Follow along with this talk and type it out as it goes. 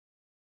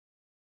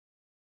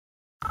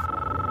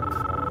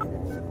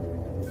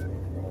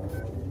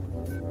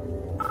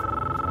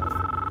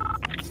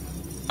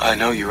I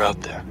know you're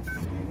out there.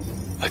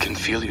 I can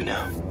feel you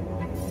now.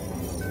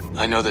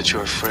 I know that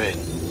you're afraid.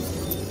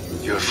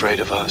 You're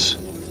afraid of us.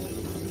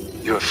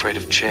 You're afraid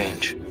of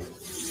change.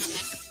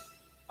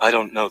 I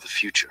don't know the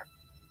future.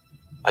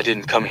 I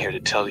didn't come here to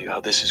tell you how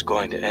this is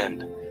going to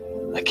end.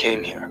 I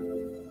came here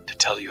to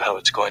tell you how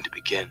it's going to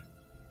begin.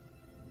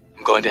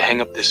 I'm going to hang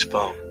up this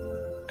phone,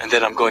 and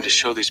then I'm going to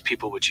show these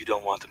people what you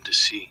don't want them to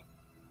see.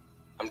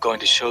 I'm going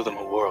to show them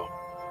a world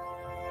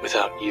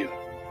without you.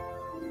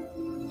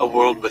 A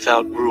world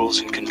without rules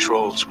and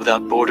controls,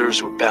 without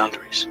borders or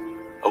boundaries.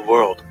 A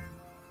world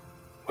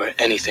where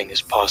anything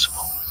is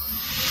possible.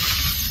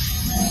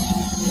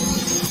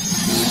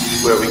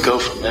 Where we go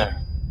from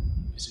there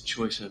is a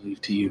choice I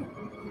leave to you.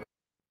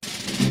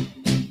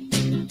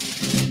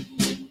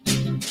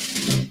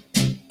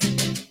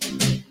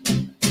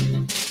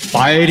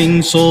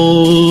 Fighting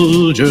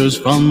soldiers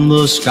from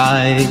the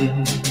sky,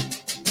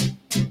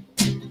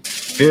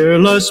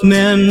 fearless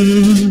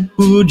men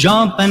who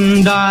jump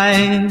and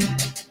die,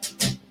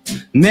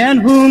 men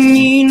who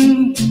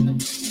mean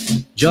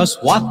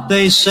just what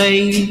they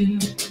say,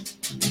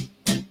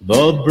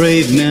 the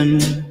brave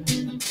men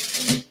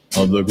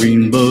of the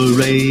Green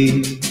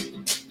Beret,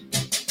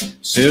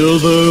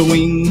 silver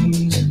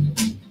wings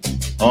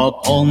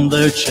upon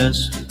their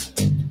chest.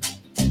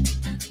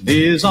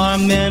 These are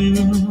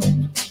men,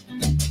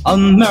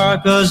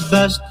 America's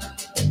best.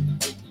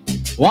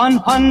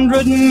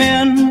 100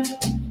 men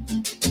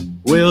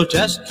will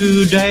test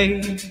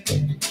today,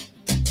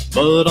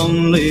 but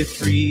only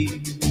 3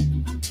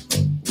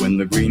 win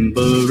the Green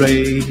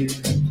Beret.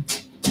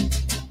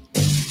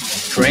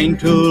 Trained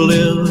to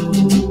live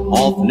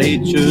off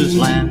nature's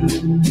land,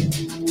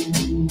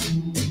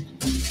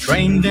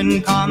 trained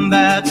in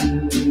combat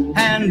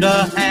hand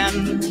to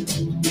hand,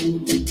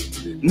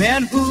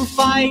 men who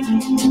fight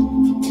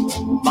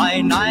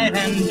by night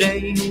and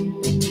day.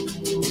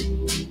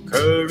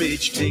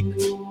 Courage take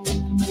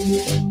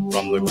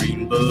from the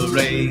Green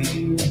Beret,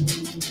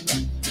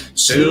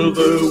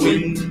 silver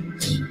wings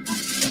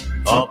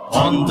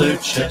upon their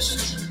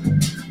chest.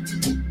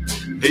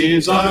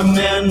 These are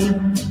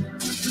men,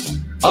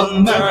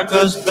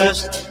 America's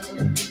best.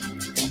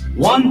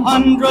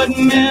 100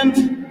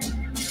 men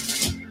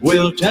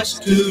will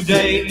test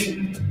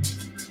today,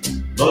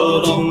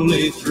 but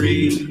only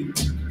 3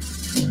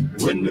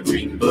 win the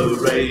Green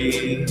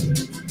Beret.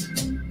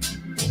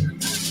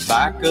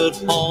 Back at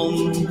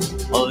home,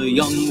 a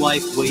young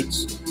wife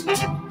waits.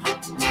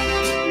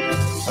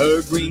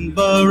 Her Green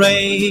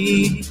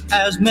Beret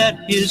has met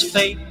his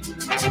fate.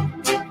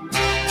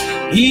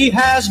 He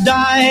has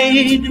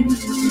died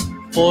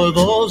for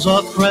those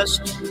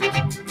oppressed,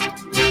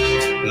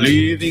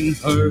 leaving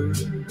her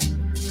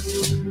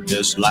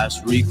this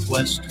last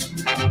request.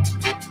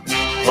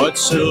 Put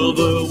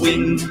silver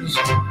wings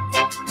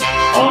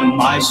on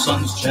my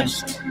son's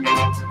chest.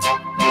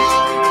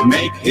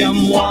 Make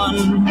him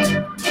one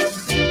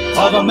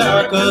of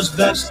America's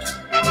best.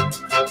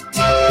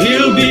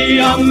 He'll be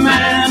a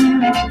man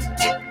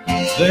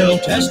they'll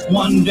test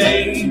one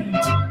day.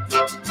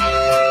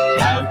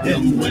 Have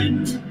him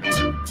win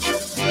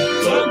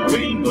the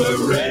Green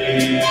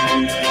Beret.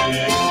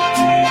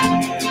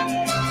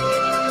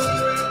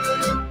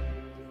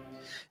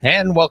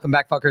 And welcome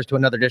back, fuckers, to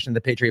another edition of the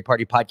Patriot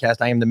Party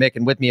Podcast. I am the Mick,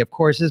 and with me, of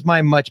course, is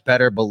my much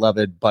better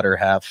beloved butter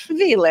half,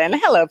 V-Lynn.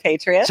 Hello,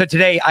 Patriot. So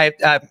today,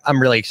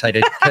 I'm really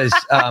excited because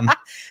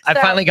I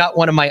finally got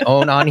one of my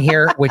own on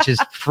here, which is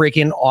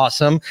freaking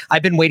awesome.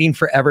 I've been waiting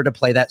forever to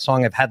play that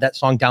song. I've had that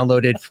song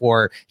downloaded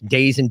for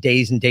days and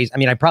days and days. I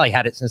mean, I probably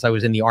had it since I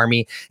was in the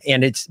Army,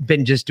 and it's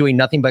been just doing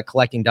nothing but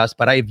collecting dust.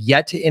 But I have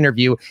yet to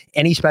interview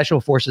any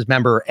Special Forces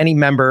member or any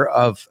member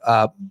of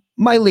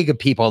my league of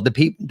people, the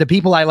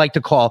people I like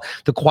to call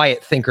the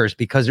quiet thinkers,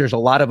 because there's a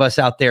lot of us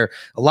out there.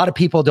 A lot of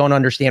people don't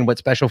understand what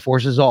Special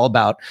Forces is all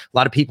about. A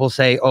lot of people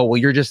say, "Oh, well,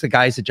 you're just the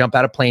guys that jump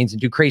out of planes and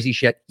do crazy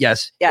shit."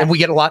 Yes, and we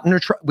get a lot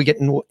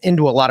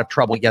into a lot of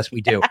trouble. Yes, we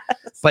do.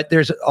 Yes. But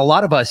there's a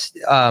lot of us,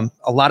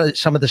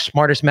 some of the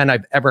smartest men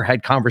I've ever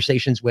had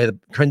conversations with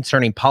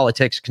concerning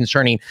politics,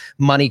 concerning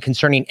money,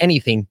 concerning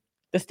anything.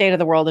 The state of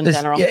the world in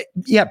general.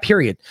 Yeah,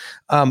 period.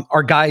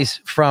 Are guys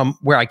from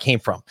where I came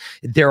from.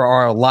 There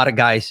are a lot of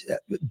guys,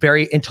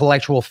 very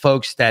intellectual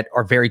folks that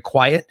are very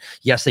quiet.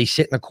 Yes, they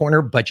sit in the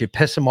corner, but you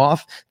piss them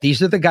off.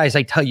 These are the guys,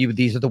 I tell you,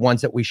 these are the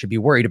ones that we should be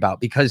worried about,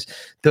 because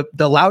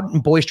the loud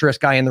and boisterous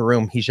guy in the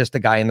room, he's just the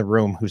guy in the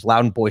room who's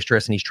loud and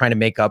boisterous, and he's trying to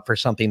make up for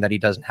something that he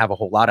doesn't have a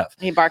whole lot of.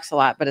 He barks a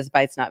lot, but his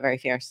bite's not very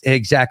fierce.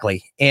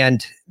 Exactly.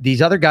 And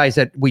these other guys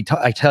that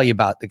I tell you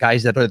about, the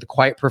guys that are the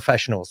quiet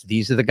professionals,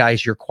 these are the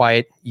guys you're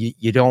quiet.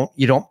 You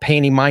don't pay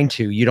any mind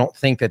to. You don't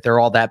think that they're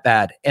all that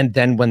bad. And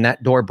then when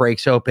that door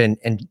breaks open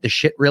and the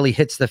shit really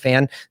hits the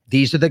fan,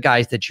 these are the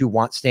guys that you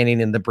want standing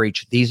in the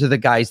breach. These are the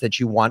guys that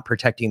you want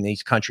protecting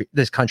this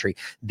country.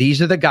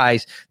 These are the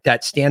guys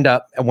that stand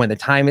up and when the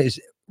time is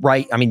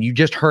right. I mean, you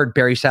just heard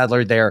Barry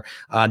Sadler there.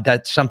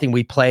 That's something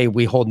we play.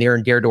 We hold near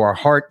and dear to our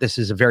heart. This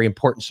is a very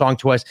important song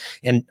to us.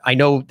 And I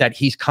know that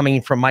he's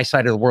coming from my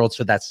side of the world.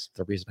 So that's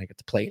the reason I get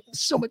to play it.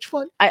 It's so much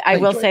fun. I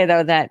will say,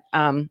 though, that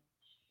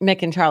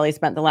Mick and Charlie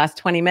spent the last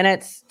 20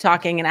 minutes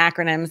talking in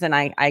acronyms, and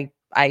I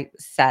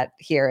sat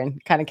here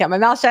and kind of kept my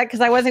mouth shut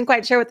because I wasn't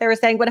quite sure what they were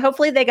saying, but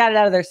hopefully they got it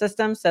out of their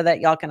system so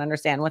that y'all can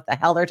understand what the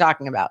hell they're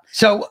talking about.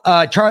 So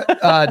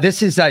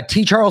this is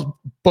T. Charles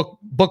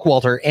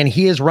Bookwalter, and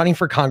he is running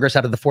for Congress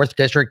out of the 4th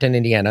District in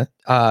Indiana.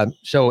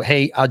 So,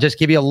 hey, I'll just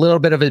give you a little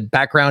bit of a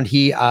background.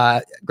 He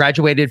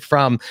graduated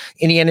from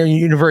Indiana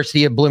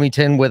University of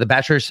Bloomington with a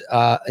bachelor's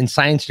in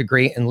science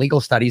degree in legal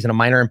studies and a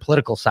minor in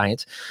political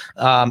science.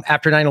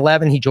 After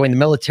 9/11, he joined the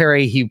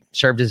military. He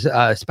served as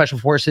Special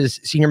Forces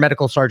Senior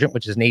Medical Sergeant,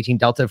 which is an 18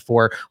 Delta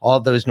for all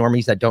of those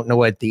normies that don't know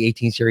what the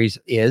 18 series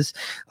is.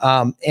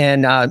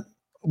 And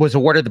was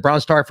awarded the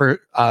Bronze Star for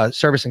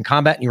service in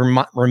combat, and he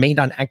remained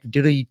on active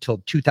duty till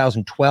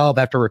 2012.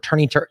 After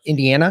returning to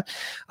Indiana,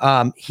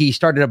 he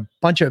started a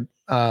bunch of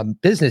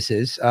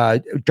businesses.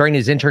 During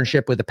his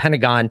internship with the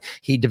Pentagon,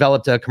 he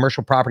developed a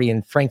commercial property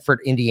in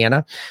Frankfort,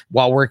 Indiana,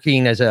 while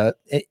working as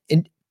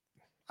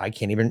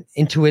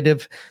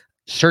intuitive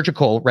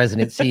surgical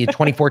residency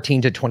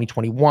 2014 to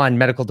 2021,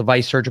 medical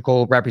device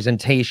surgical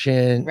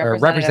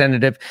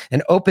representative,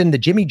 and opened the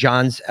Jimmy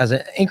John's as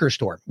an anchor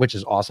store, which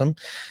is awesome.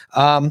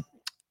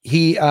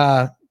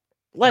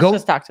 Let's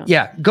just talk to him.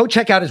 Yeah, go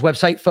check out his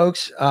website,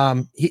 folks.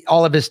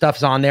 All of his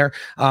stuff's on there.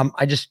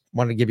 I just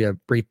wanted to give you a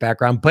brief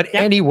background. But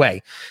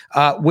anyway,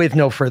 with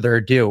no further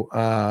ado,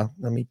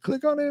 let me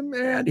click on him,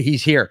 and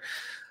he's here.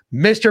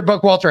 Mr.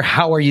 Bookwalter,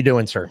 how are you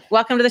doing, sir?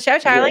 Welcome to the show,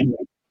 Charlie.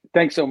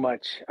 Thanks so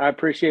much. I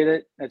appreciate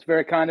it. That's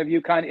very kind of you,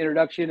 kind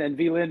introduction. And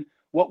V-Lynn,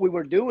 what we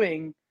were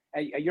doing,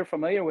 and you're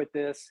familiar with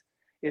this,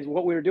 is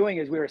what we were doing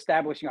is we were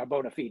establishing our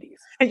bona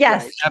fides.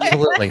 Yes, right?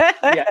 Absolutely.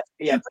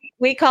 Yeah.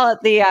 We call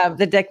it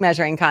the dick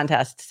measuring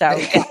contest. So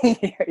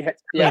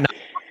yeah.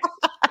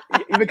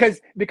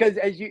 because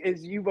as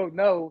you both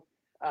know,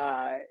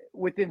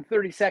 within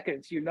 30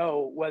 seconds, you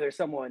know whether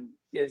someone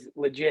is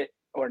legit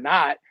or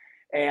not.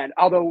 And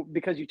although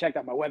because you checked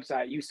out my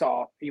website, you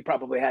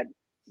probably had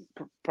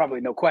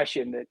probably no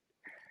question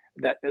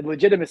that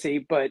legitimacy.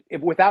 But if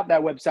without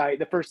that website,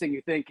 the first thing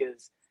you think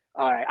is,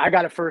 all right, I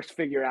got to first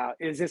figure out,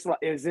 is this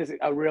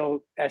a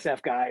real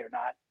SF guy or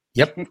not?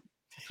 Yep.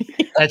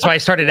 That's why I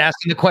started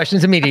asking the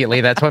questions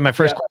immediately. That's why my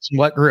first question,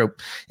 what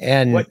group?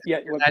 And what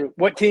group?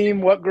 What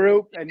team, what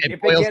group? And if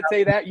they can't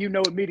say that, you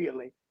know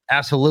immediately.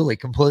 Absolutely.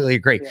 Completely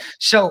agree. Yeah.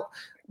 So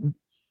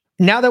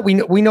now that we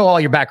know all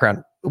your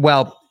background,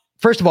 well,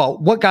 first of all,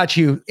 what got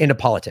you into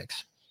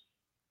politics?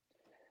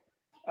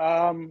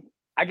 I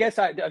guess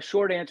a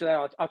short answer to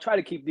that, I'll try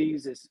to keep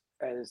these as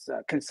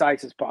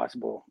concise as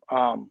possible.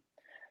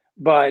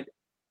 But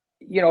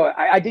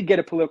I did get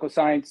a political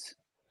science.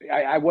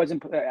 I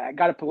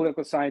got a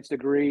political science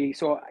degree.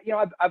 So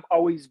I've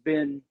always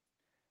been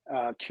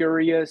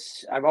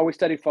curious. I've always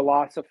studied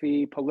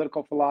philosophy,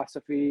 political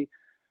philosophy,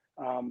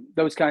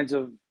 those kinds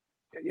of.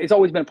 It's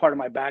always been part of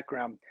my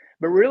background.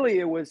 But really,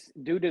 it was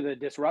due to the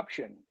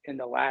disruption in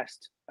the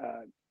last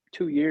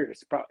 2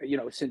 years.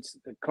 Since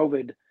the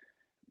COVID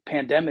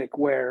pandemic,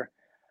 where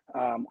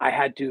I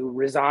had to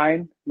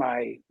resign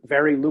my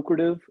very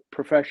lucrative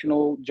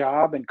professional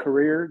job and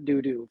career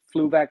due to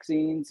flu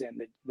vaccines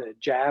and the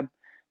jab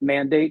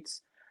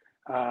mandates.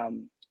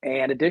 And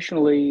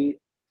additionally,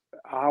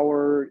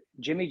 our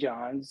Jimmy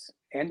John's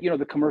and,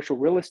 the commercial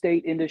real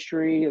estate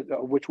industry,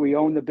 of which we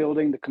own the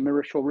building, the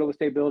commercial real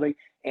estate building,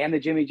 and the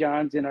Jimmy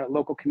John's in our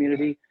local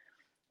community.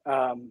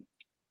 The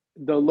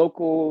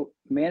local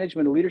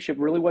management and leadership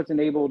really wasn't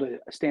able to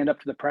stand up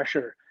to the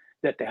pressure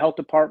that the health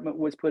department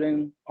was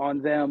putting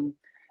on them,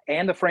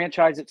 and the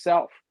franchise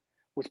itself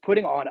was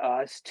putting on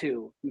us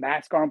to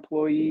mask our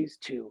employees,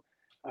 to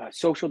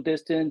social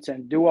distance,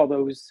 and do all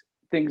those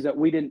things that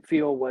we didn't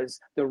feel was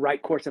the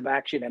right course of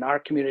action in our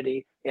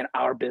community, in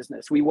our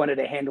business. We wanted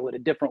to handle it a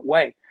different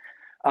way.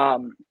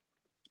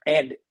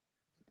 And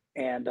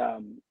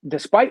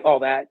despite all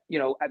that,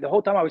 the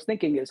whole time I was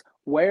thinking is,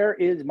 where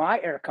is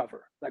my air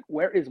cover? Like,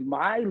 where is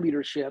my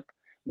leadership,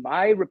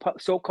 my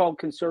so-called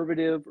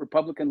conservative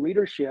Republican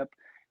leadership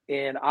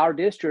in our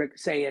district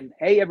saying,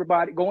 hey,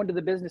 everybody, going to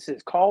the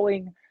businesses,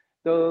 calling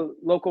the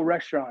local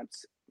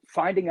restaurants,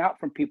 finding out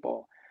from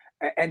people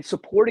and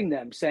supporting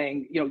them,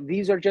 saying,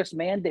 these are just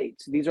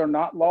mandates. These are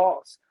not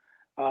laws.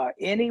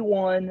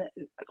 Anyone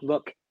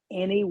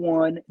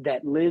that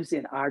lives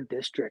in our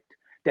district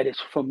that is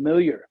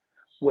familiar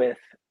with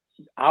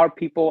our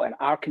people and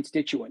our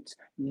constituents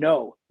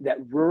know that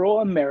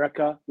rural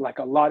America, like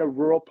a lot of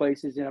rural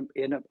places in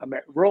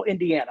rural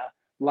Indiana,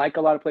 like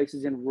a lot of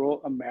places in rural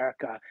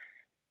America,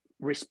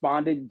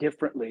 responded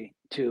differently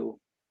to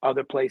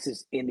other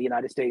places in the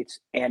United States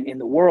and in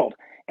the world.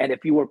 And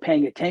if you were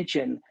paying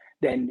attention,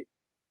 then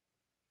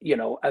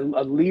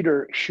a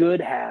leader should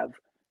have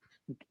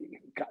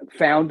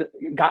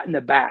gotten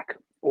the back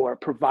or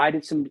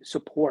provided some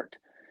support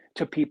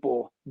to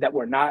people that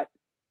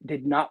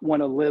did not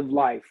want to live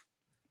life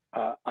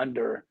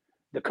under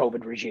the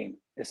COVID regime,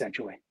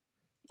 essentially.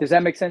 Does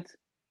that make sense?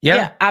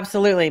 Yeah,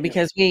 absolutely.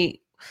 Because we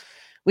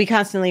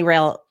constantly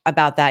rail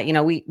about that.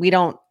 We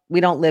don't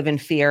live in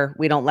fear.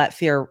 We don't let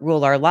fear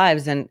rule our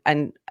lives. And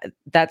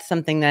that's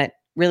something that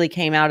really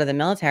came out of the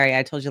military,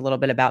 I told you a little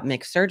bit about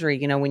mixed surgery.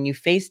 You know, when you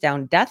face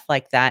down death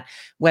like that,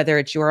 whether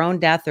it's your own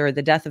death or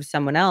the death of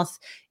someone else,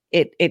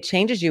 it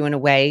changes you in a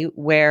way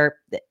where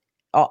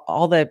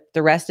all the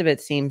rest of it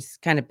seems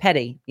kind of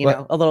petty, you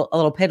know, a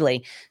little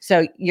piddly.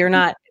 So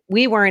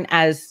we weren't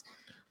as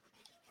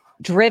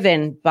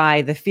driven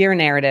by the fear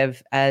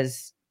narrative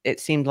as it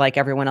seemed like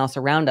everyone else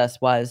around us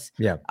was.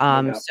 Yeah.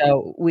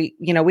 So we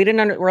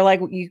didn't we're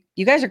like,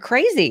 you guys are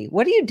crazy.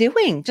 What are you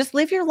doing? Just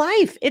live your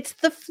life. It's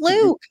the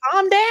flu.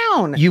 Calm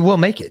down. You will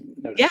make it.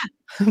 Yeah.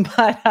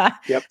 But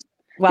Yep.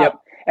 well, Yep.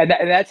 And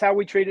that's how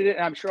we treated it.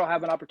 And I'm sure I'll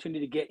have an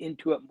opportunity to get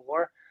into it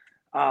more.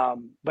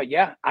 But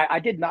yeah, I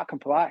did not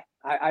comply.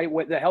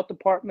 The health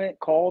department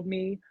called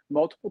me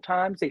multiple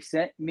times. They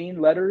sent mean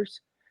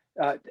letters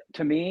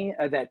to me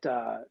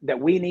that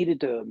we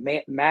needed to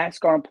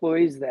mask our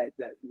employees, that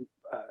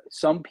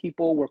some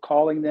people were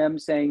calling them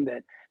saying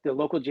that the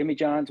local Jimmy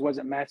John's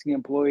wasn't masking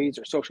employees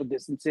or social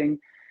distancing.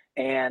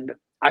 And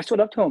I stood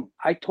up to them.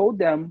 I told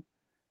them,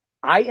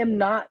 I am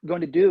not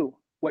going to do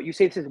what you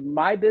say. This is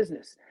my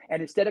business.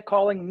 And instead of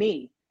calling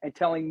me and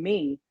telling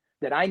me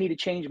that I need to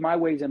change my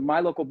ways in my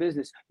local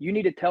business, you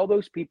need to tell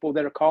those people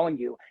that are calling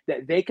you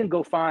that they can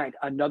go find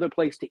another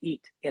place to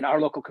eat in our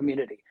local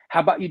community.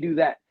 How about you do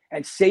that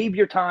and save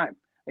your time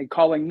in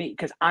calling me,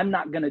 because I'm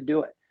not going to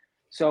do it.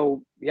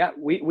 So yeah,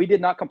 we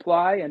did not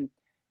comply, and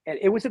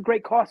it was a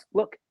great cost.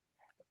 Look,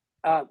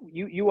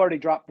 you already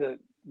dropped the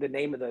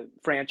name of the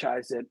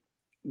franchise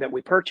that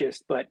we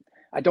purchased, but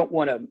I don't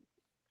want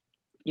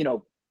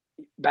to,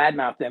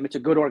 badmouth them. It's a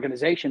good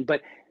organization,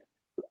 but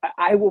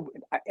I will,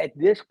 at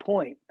this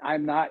point,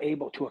 I'm not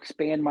able to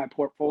expand my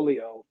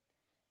portfolio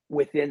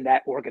within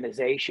that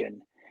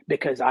organization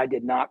because I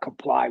did not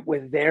comply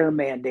with their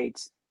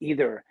mandates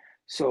either.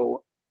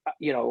 So,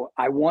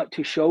 I want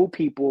to show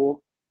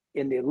people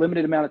in the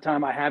limited amount of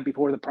time I have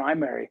before the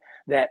primary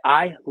that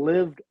I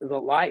lived the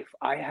life.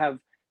 I have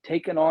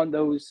taken on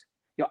those,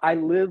 I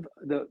live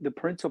the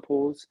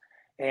principles,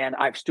 and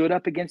I've stood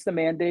up against the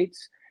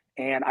mandates,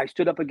 and I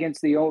stood up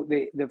against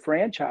the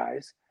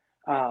franchise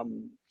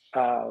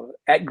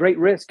at great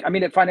risk. I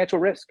mean, at financial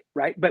risk,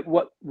 right? But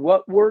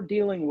what we're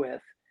dealing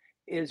with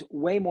is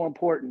way more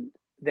important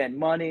than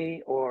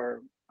money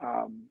or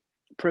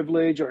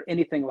privilege or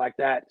anything like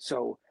that.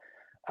 So,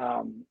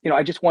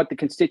 I just want the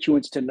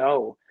constituents to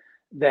know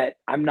that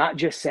I'm not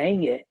just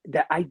saying it,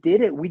 that I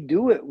did it. We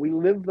do it. We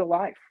live the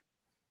life.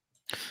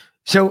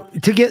 So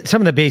to get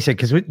some of the basic,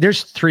 because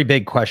there's three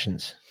big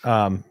questions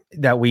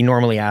that we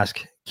normally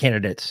ask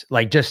candidates,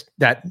 like just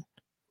that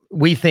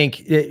we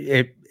think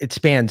it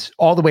spans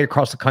all the way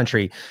across the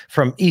country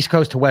from East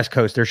Coast to West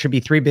Coast. There should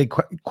be three big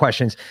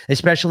questions,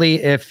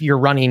 especially if you're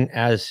running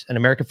as an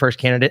America First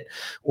candidate,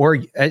 or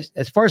as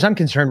far as I'm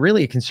concerned,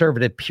 really a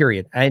conservative,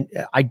 period. And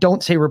I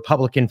don't say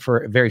Republican for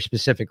a very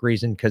specific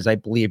reason, because I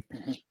believe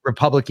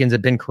Republicans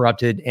have been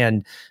corrupted,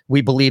 and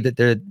we believe that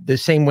they're the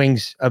same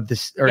wings of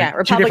this, or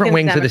two different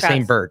wings of the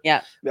same bird.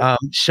 Yeah.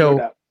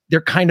 So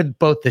they're kind of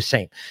both the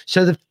same.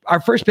 So our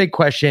first big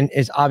question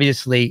is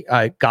obviously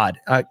God.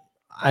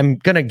 I'm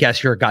going to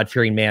guess you're a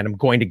God-fearing man. I'm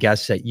going to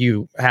guess that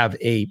you have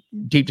a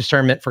deep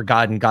discernment for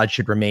God, and God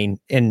should remain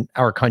in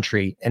our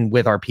country and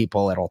with our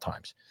people at all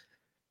times.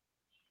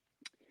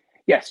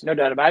 Yes, no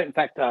doubt about it. In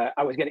fact,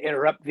 I was going to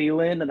interrupt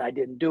V-Lynn, and I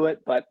didn't do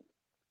it. But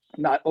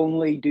not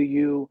only do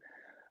you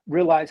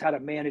realize how to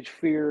manage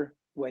fear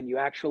when you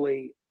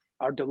actually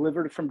are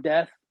delivered from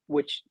death,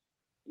 which,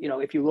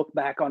 if you look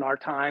back on our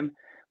time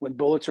when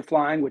bullets are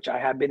flying, which I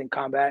have been in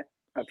combat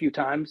a few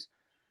times,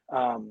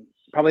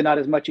 probably not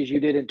as much as you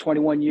did in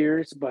 21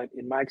 years, but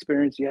in my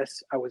experience,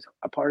 yes, I was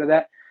a part of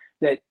that,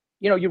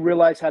 you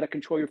realize how to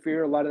control your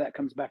fear. A lot of that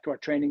comes back to our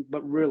training,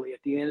 but really at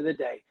the end of the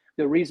day,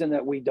 the reason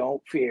that we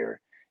don't fear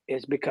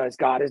is because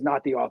God is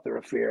not the author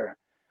of fear.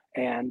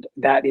 And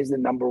that is the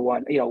number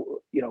one, the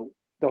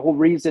whole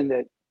reason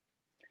that,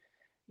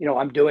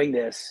 I'm doing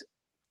this,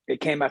 it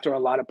came after a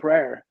lot of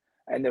prayer.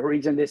 And the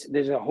reason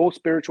there's a whole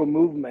spiritual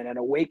movement and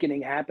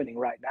awakening happening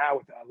right now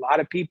with a lot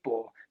of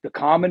people. The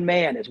common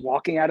man is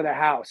walking out of the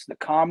house. The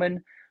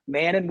common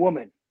man and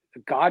woman,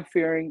 the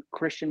God-fearing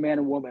Christian man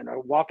and woman, are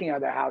walking out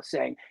of the house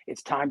saying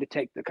it's time to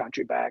take the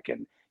country back.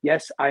 And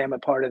yes, I am a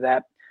part of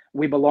that.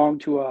 We belong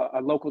to a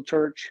local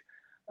church,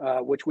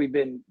 which we've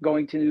been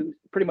going to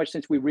pretty much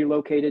since we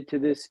relocated to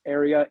this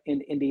area in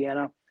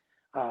Indiana.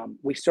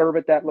 We serve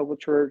at that local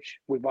church.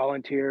 We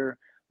volunteer.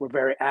 We're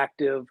very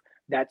active.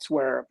 That's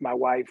where my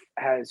wife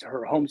has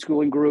her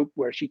homeschooling group,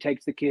 where she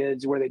takes the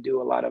kids, where they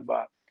do a lot of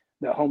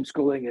the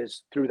homeschooling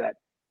is through that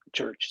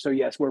church. So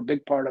yes, we're a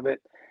big part of it.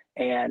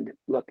 And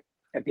look,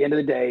 at the end of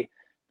the day,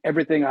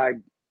 everything I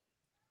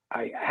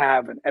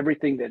have and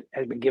everything that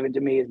has been given to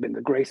me has been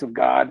the grace of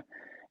God.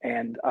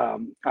 And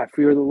I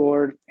fear the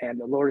Lord, and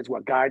the Lord is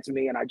what guides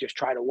me. And I just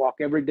try to walk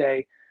every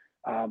day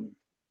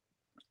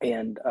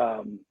in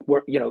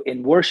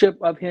worship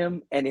of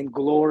Him and in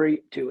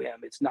glory to Him.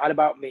 It's not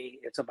about me.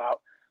 It's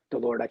about the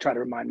Lord. I try to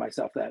remind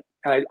myself that.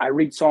 I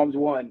read Psalms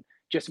 1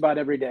 just about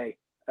every day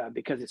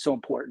because it's so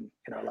important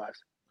in our lives.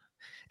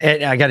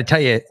 And I got to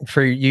tell you,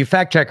 for you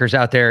fact checkers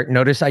out there,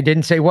 notice I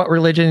didn't say what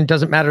religion. It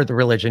doesn't matter the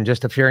religion.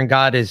 Just the fear in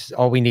God is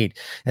all we need.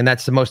 And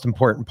that's the most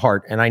important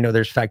part. And I know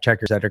there's fact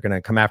checkers that are going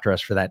to come after us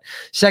for that.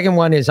 Second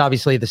one is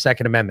obviously the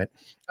Second Amendment.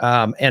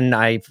 And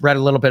I've read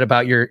a little bit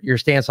about your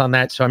stance on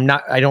that. So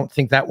I don't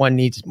think that one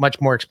needs much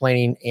more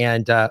explaining.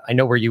 And I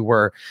know where you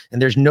were.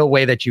 And there's no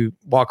way that you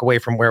walk away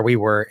from where we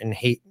were and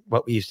hate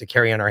what we used to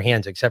carry on our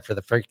hands, except for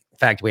the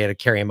fact we had to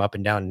carry them up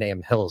and down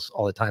damn hills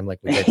all the time like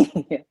we did.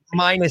 Yeah.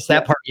 Minus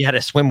that part, you had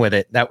to swim with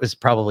it. That was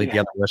probably the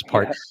other worst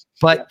part.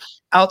 But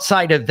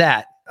outside of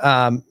that,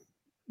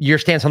 your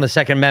stance on the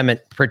Second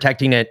Amendment,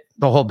 protecting it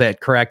the whole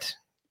bit, correct?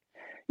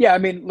 Yeah, I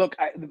mean, look,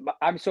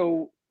 I'm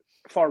so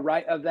far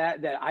right of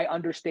that I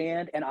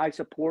understand and I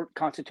support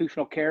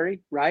constitutional carry,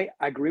 right?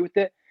 I agree with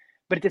it.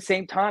 But at the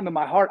same time, in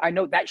my heart, I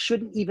know that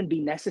shouldn't even be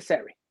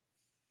necessary.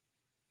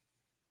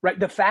 Right.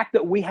 The fact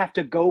that we have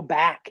to go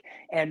back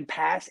and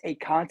pass a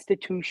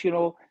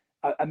constitutional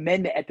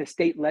amendment at the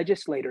state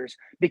legislators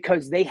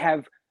because they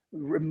have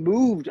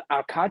removed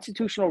our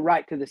constitutional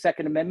right to the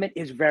Second Amendment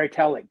is very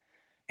telling.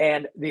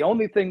 And the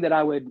only thing that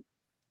I would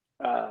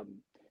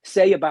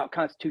say about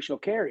constitutional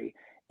carry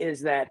is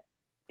that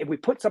if we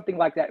put something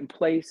like that in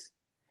place,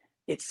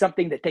 it's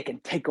something that they can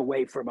take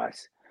away from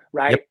us.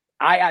 Right. Yep.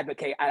 I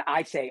advocate,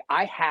 I say,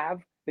 I have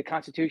the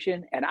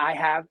Constitution and I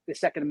have the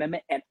Second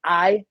Amendment and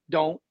I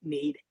don't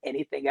need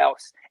anything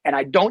else. And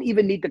I don't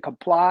even need to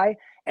comply.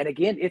 And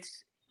again,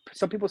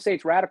 some people say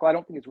it's radical. I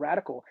don't think it's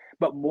radical,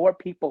 but more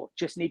people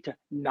just need to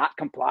not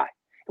comply,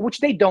 which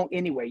they don't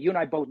anyway. You and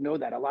I both know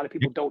that a lot of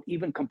people don't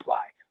even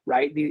comply,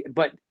 right?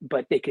 But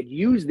they could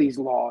use these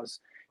laws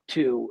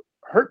to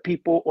hurt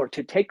people or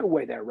to take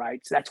away their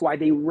rights. That's why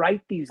they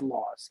write these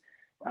laws.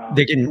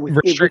 They can with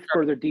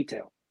further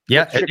detail.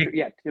 Yeah,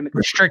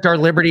 restrict our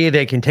liberty.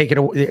 They can take it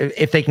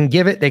if they can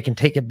give it. They can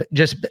take it.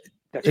 Just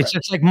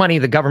like money.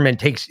 The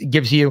government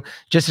gives you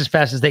just as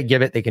fast as they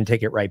give it. They can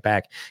take it right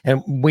back,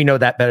 and we know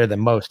that better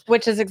than most.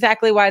 Which is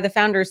exactly why the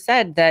founders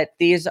said that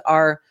these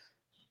are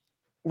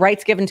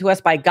rights given to us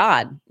by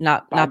God,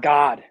 not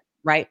God.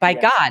 Right, by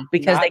God,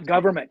 because not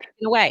government.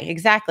 Taken away.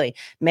 Exactly.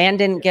 Man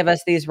didn't give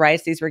us these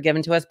rights; these were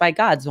given to us by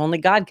God. So only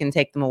God can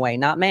take them away,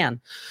 not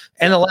man.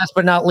 And the last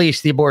but not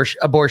least, the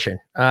abortion.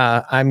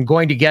 I'm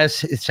going to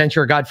guess, since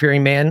you're a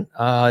God-fearing man,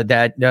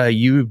 that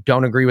you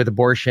don't agree with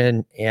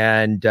abortion,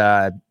 and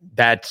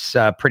that's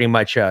pretty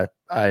much a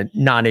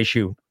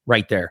non-issue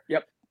right there.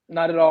 Yep,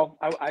 not at all.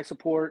 I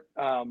support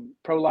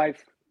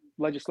pro-life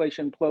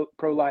legislation,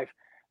 pro-life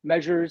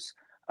measures.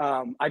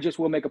 I just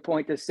will make a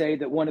point to say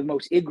that one of the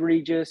most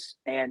egregious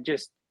and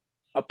just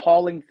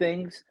appalling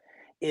things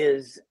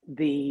is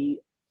the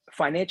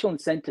financial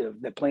incentive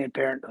that Planned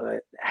Parenthood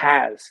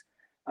has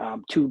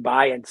to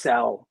buy and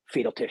sell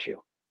fetal tissue.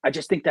 I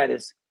just think that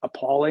is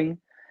appalling.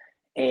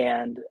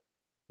 And,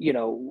 you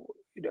know,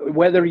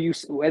 whether you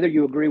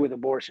agree with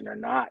abortion or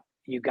not,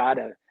 you got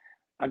to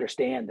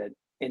understand that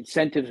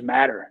incentives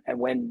matter. And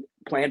when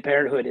Planned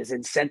Parenthood is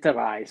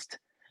incentivized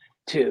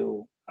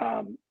to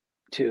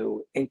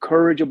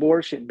encourage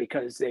abortion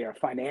because they are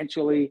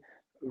financially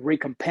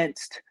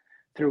recompensed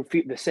through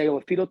the sale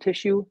of fetal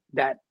tissue,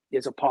 that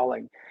is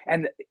appalling.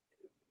 And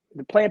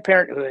the Planned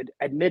Parenthood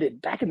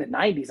admitted back in the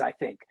 90s, I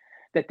think,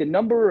 that the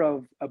number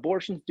of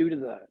abortions due to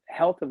the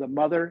health of the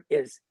mother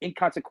is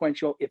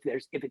inconsequential if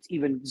it's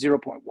even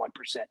 0.1%.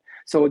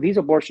 So these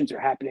abortions are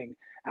happening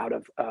out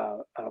of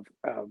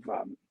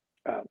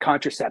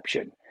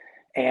contraception.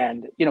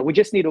 And, you know, we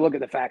just need to look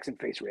at the facts and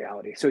face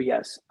reality. So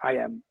yes, I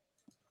am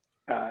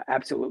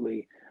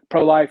absolutely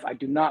pro-life. I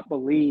do not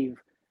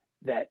believe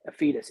that a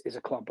fetus is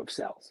a clump of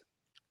cells.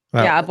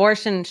 Wow. Yeah,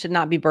 abortion should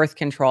not be birth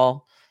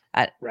control.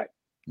 Right.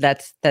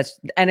 That's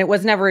and it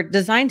was never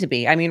designed to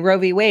be. I mean, Roe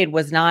v. Wade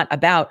was not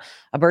about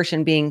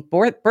abortion being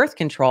birth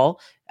control,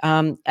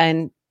 and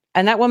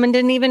that woman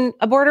didn't even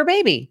abort her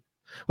baby.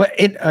 Well,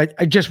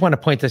 I just want to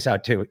point this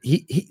out too.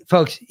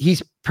 Folks,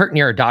 he's pert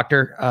near a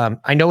doctor.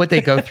 I know what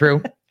they go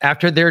through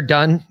after they're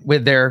done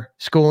with their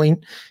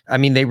schooling. I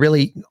mean,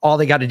 all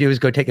they got to do is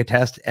go take a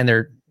test, and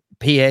they're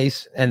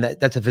PAs, and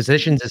that's a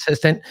physician's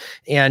assistant.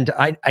 And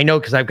I know,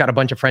 because I've got a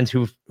bunch of friends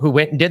who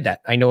went and did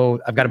that. I know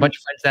I've got a bunch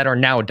of friends that are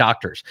now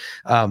doctors.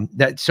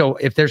 So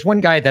if there's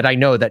one guy that I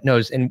know that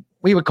knows, and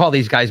we would call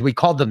these guys, we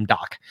called them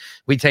Doc.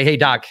 We'd say, "Hey,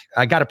 Doc,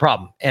 I got a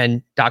problem,"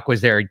 and Doc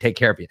was there. He'd take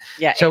care of you.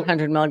 Yeah, so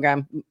 800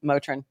 milligram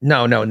Motrin.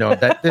 No.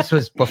 This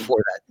was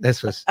before that.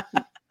 This was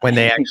when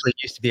they actually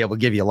used to be able to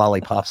give you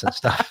lollipops and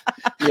stuff.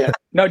 Yeah.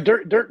 No,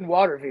 dirt and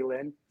water,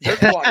 V-Lin.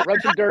 Dirt and water.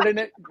 Rub some dirt in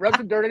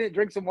it.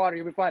 Drink some water.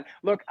 You'll be fine.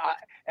 Look,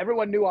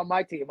 everyone knew on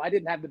my team I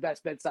didn't have the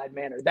best bedside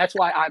manner. That's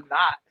why I'm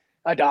not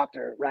a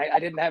doctor, right? I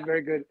didn't have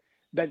very good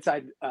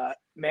bedside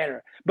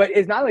manner. But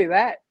it's not only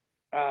that,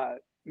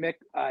 Mick.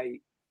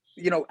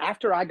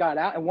 After I got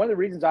out, and one of the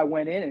reasons I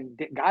went in and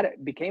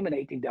became an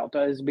 18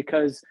 Delta is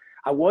because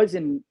I was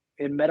in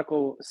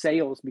medical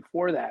sales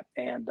before that.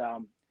 And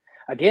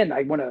again,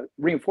 I want to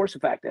reinforce the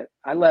fact that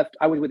I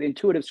was with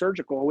Intuitive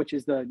Surgical, which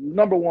is the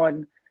number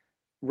one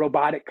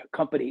robotic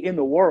company in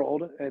the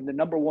world and the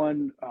number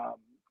one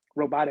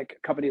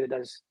robotic company that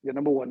does the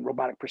number one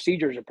robotic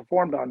procedures are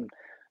performed on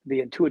the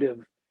intuitive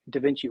Da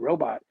Vinci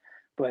robot.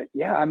 But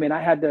yeah, I mean,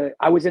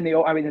 I was in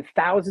in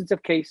thousands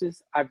of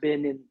cases. I've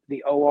been in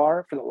the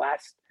OR for the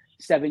last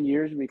 7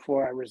 years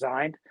before I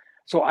resigned.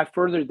 So I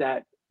furthered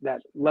that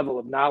level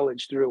of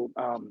knowledge through,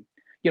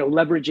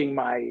 leveraging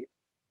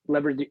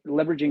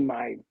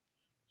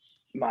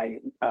my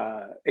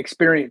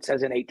experience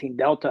as an 18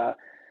 Delta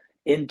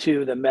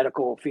into the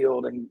medical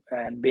field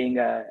and being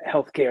a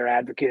healthcare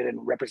advocate and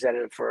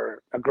representative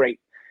for a great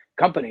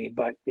company.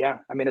 But yeah,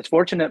 I mean, it's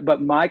fortunate,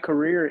 but my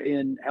career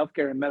in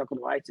healthcare and medical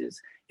devices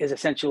is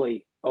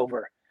essentially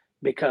over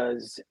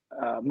because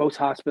most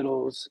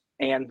hospitals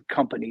and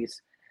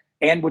companies,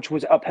 and which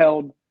was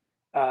upheld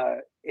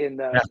in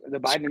the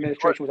Biden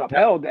administration, was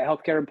upheld that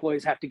healthcare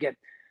employees have to get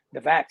the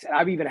vaccine.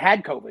 I've even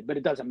had COVID, but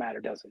it doesn't matter,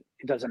 does it?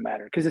 It doesn't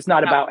matter because it's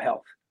not about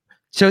health.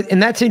 So,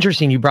 and that's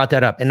interesting. You brought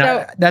that up. And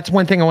that's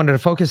one thing I wanted to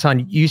focus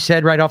on. You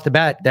said right off the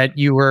bat that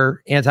you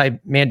were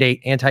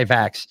anti-mandate,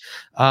 anti-vax.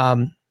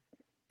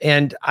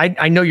 And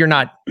I know you're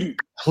not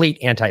complete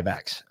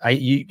anti-vax.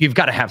 You've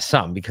got to have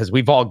some because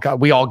we all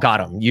got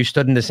them. You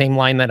stood in the same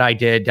line that I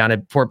did down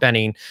at Fort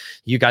Benning.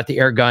 You got the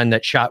air gun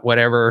that shot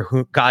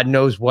God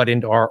knows what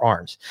into our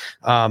arms.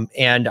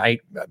 And I'm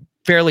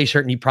fairly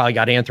certain you probably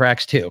got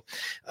anthrax too.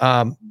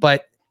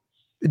 But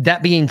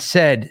that being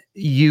said,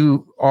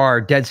 you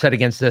are dead set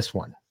against this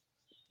one.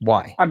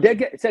 Why? I'm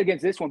dead set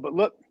against this one. But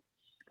look,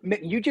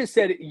 you just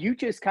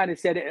kind of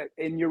said it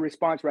in your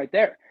response right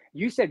there.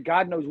 You said,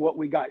 God knows what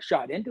we got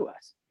shot into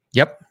us.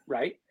 Yep.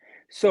 Right.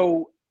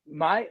 So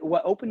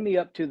what opened me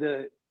up to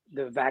the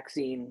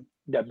vaccine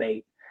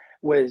debate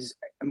was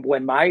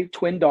when my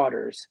twin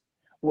daughters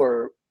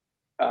were,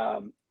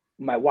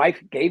 my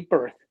wife gave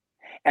birth,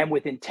 and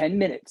within 10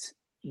 minutes,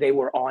 they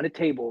were on a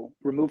table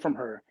removed from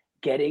her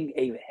getting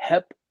a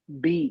Hep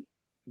B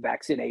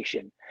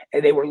vaccination,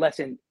 and they were less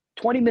than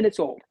 20 minutes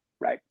old.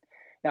 Right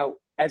now,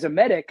 as a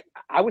medic,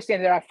 I was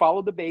standing there. I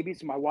followed the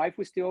babies. My wife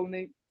was still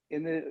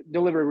in the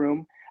delivery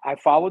room. I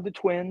followed the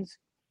twins,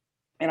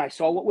 and I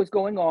saw what was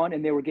going on.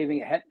 And they were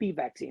giving a Hep B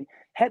vaccine.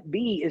 Hep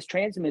B is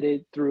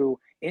transmitted through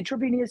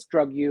intravenous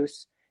drug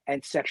use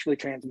and sexually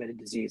transmitted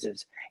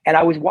diseases. And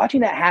I was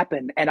watching that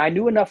happen, and I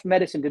knew enough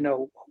medicine to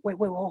know. Wait,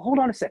 hold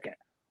on a second.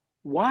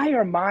 Why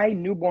are my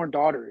newborn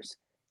daughters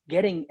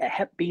getting a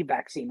Hep B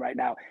vaccine right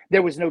now?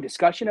 There was no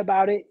discussion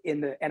about it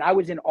and I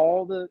was in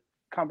all the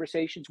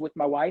conversations with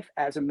my wife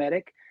as a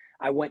medic.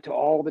 I went to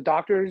all the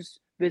doctors'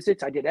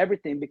 visits. I did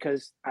everything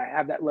because I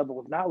have that level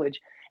of knowledge.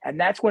 And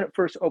that's when it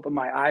first opened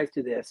my eyes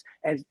to this.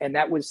 And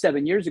that was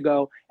 7 years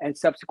ago. And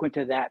subsequent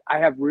to that,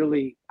 I've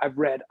read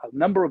a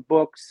number of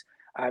books.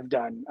 I've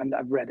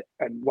read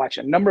and watched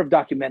a number of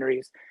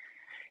documentaries.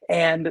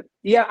 And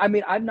yeah, I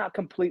mean, I'm not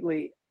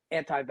completely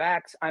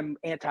anti-vax. I'm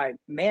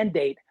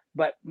anti-mandate,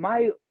 but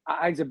my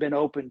eyes have been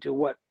open to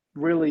what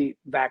really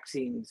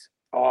vaccines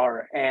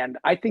are. And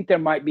I think there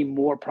might be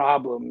more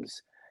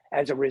problems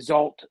as a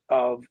result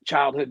of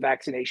childhood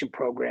vaccination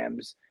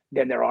programs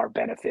than there are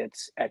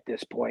benefits at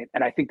this point.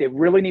 And I think they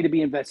really need to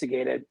be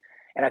investigated.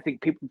 And I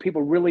think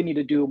people really need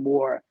to do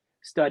more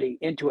study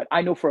into it.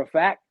 I know for a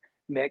fact,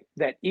 Mick,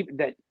 that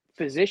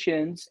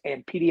physicians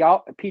and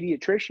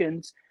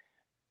pediatricians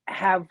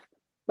have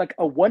like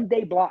a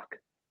 1-day block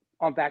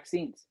on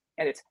vaccines,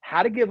 and it's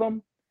how to give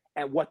them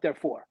and what they're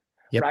for.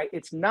 Yep. Right?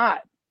 It's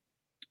not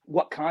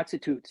what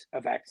constitutes a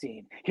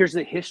vaccine. Here's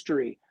the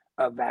history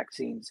of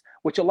vaccines,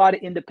 which a lot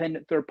of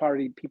independent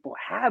third-party people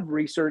have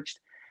researched,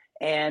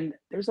 and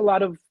there's a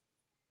lot of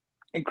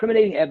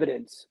incriminating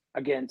evidence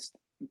against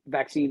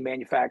vaccine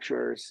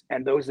manufacturers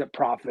and those that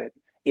profit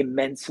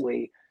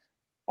immensely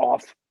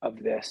off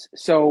of this.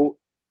 So,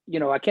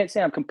 I can't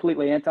say I'm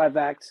completely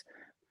anti-vax,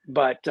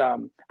 but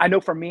I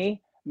know for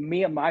me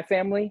and my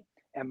family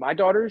and my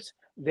daughters,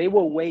 they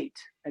will wait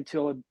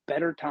until a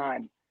better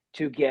time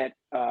to get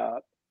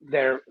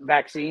their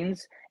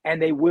vaccines,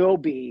 and they will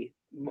be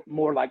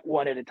more like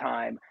one at a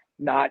time,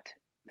 not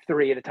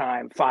 3 at a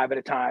time, 5 at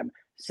a time,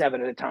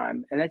 7 at a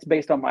time. And that's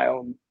based on my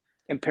own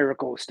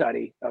empirical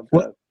study of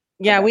the.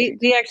 Yeah, we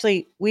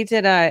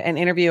did an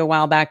interview a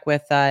while back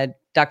with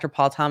Dr.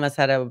 Paul Thomas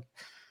out of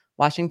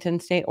Washington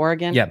State,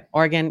 Oregon. Yeah.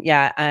 Oregon.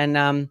 Yeah.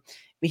 And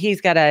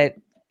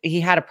he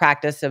had a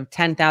practice of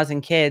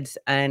 10,000 kids,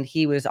 and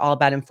he was all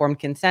about informed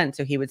consent.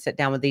 So he would sit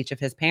down with each of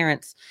his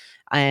parents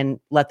and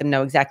let them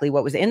know exactly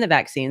what was in the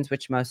vaccines,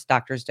 which most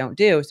doctors don't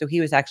do. So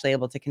he was actually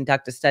able to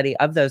conduct a study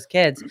of those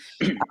kids.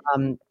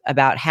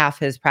 About half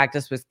his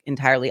practice was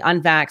entirely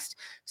unvaxxed.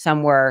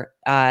 Some were,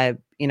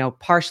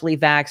 partially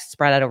vaxxed,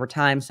 spread out over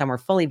time. Some were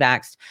fully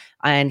vaxxed.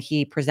 And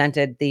he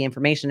presented the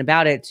information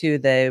about it to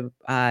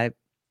the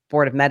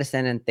Board of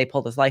Medicine, and they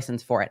pulled his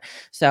license for it.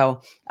 So,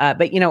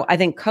 but I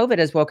think COVID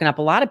has woken up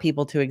a lot of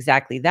people to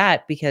exactly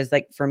that, because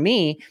like for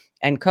me,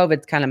 and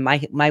COVID's kind of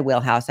my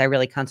wheelhouse. I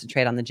really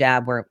concentrate on the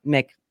jab, where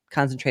Mick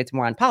concentrates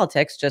more on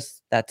politics.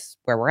 Just that's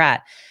where we're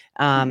at.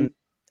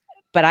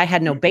 But I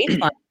had no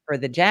baseline for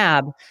the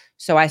jab.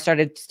 So I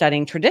started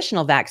studying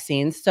traditional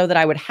vaccines so that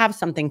I would have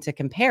something to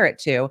compare it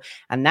to.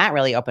 And that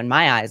really opened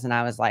my eyes. And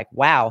I was like,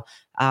 wow,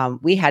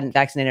 we hadn't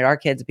vaccinated our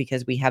kids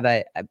because we have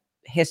a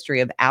history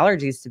of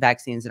allergies to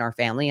vaccines in our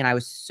family. And I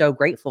was so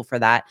grateful for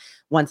that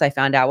once I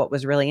found out what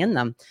was really in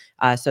them.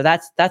 So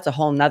that's a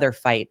whole nother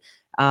fight.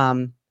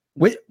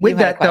 With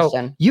that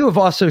though, you have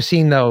also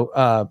seen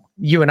though,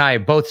 you and I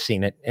have both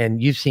seen it,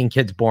 and you've seen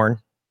kids born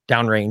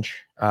downrange,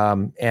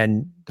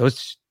 and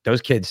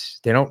those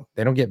kids, they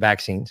don't get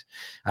vaccines.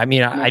 I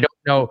mean, I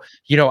don't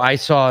know, I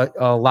saw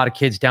a lot of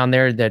kids down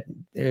there that,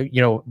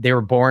 they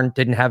were born,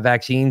 didn't have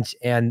vaccines,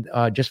 and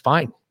just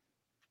fine.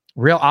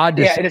 Real odd.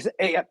 Yeah, it is.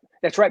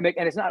 That's right, Mick.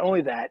 And it's not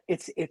only that,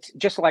 it's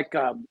just like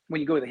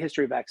when you go to the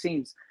history of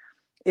vaccines,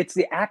 it's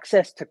the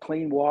access to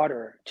clean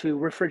water, to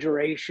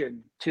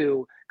refrigeration,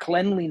 to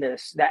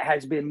cleanliness that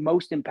has been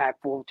most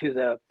impactful to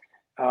the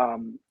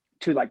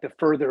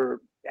further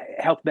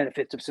health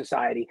benefits of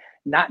society,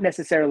 not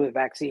necessarily the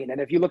vaccine.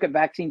 And if you look at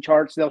vaccine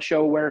charts, they'll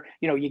show where,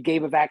 you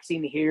gave a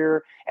vaccine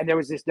here and there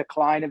was this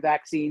decline of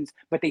vaccines,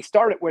 but they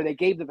started where they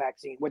gave the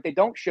vaccine. What they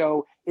don't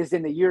show is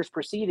in the years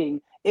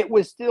preceding, it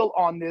was still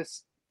on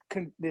this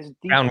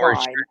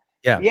decline.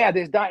 Yeah,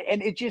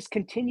 and it just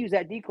continues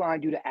that decline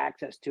due to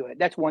access to it.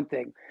 That's one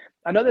thing.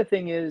 Another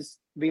thing is,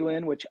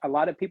 VLIN, which a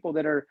lot of people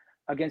that are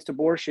against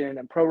abortion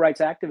and pro-rights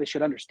activists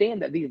should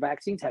understand, that these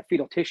vaccines have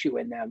fetal tissue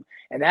in them,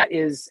 and that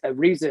is a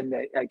reason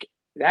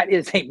that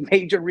is a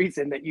major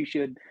reason that you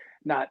should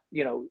not,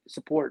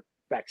 support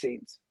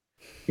vaccines.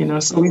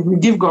 So we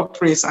give God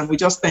praise and we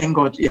just thank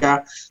God.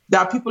 Yeah,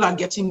 that people are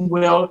getting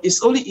well.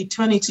 It's only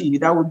eternity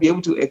that will be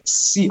able to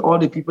see all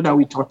the people that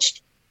we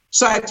touched.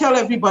 So I tell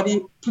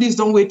everybody, please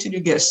don't wait till you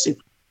get sick.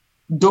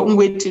 Don't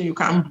wait till you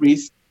can't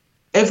breathe.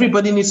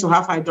 Everybody needs to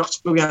have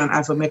hydroxychloroquine and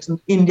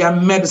ivermectin in their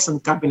medicine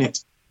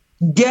cabinet.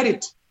 Get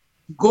it.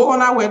 Go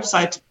on our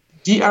website,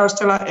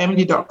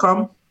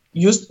 drstellamd.com.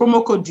 Use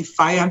promo code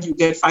DEFIANT. You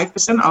get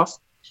 5% off.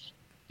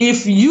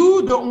 If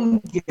you don't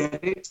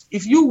get it,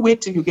 if you wait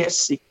till you get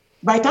sick,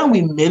 by the time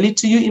we mail it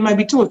to you, it might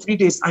be 2 or 3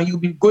 days and you'll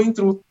be going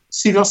through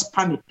serious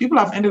panic. People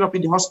have ended up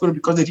in the hospital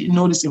because they didn't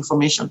know this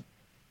information.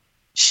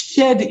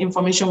 Share the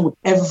information with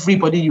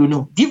everybody you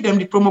know. Give them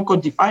the promo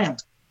code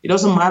DEFIANT. It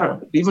doesn't matter,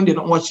 even they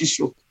don't watch this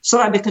show, so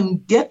that they can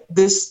get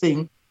this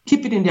thing,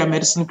 keep it in their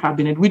medicine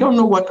cabinet. We don't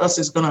know what else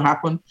is going to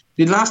happen.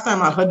 The last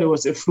time I heard there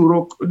was they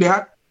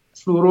had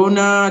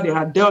Flurona, they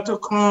had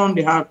Deltacron,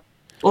 they had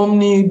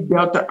Omni,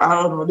 Delta, I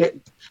don't know.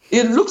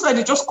 It looks like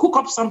they just cook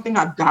up something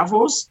at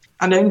Davos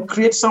and then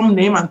create some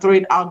name and throw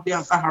it out there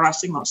and start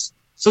harassing us.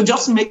 So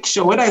just make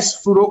sure, whether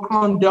it's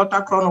Flurocron,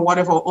 Deltacron, or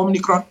whatever, or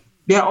Omnicron,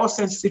 they are all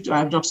sensitive to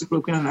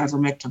hydroxychloroquine and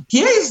ivermectin.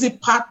 Here is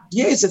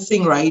the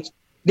thing, right?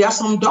 There are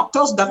some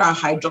doctors that are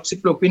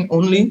hydroxychloroquine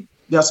only.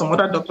 There are some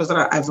other doctors that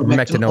are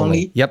ivermectin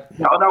only. Yep.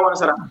 There are other ones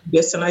that are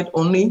budesonide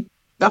only.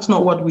 That's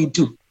not what we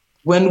do.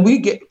 When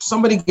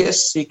somebody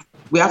gets sick,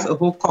 we have a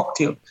whole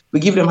cocktail. We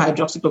give them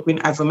hydroxychloroquine,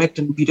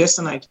 ivermectin,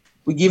 budesonide.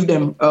 We give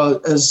them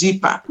a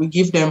Z-Pack. We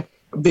give them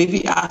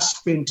baby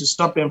aspirin to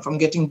stop them from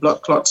getting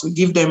blood clots. We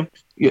give them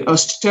a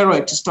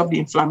steroid to stop the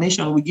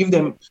inflammation. We give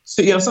them,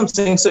 so you know what I'm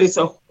saying? So it's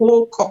a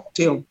whole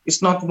cocktail.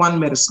 It's not one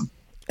medicine.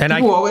 And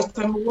people always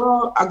tell me,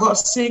 well, I got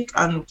sick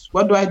and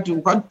what do I do?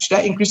 What, should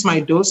I increase my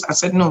dose? I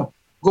said, no,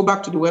 go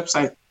back to the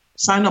website,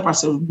 sign up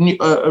as a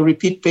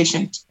repeat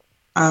patient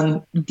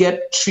and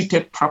get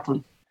treated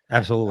properly.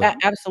 Absolutely.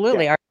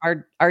 Absolutely. Yeah.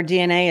 Our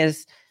DNA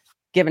is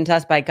given to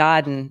us by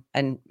God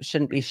and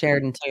shouldn't be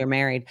shared until you're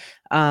married.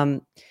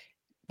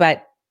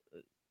 But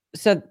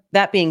so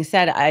that being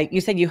said,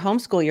 you said you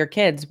homeschool your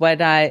kids. What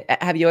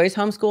have you always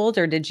homeschooled,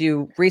 or did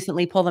you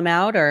recently pull them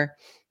out, or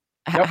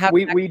nope,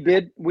 we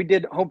did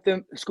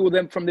homeschool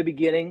them from the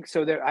beginning.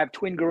 So I have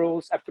twin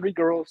girls. I have 3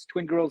 girls,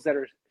 twin girls that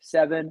are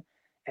 7,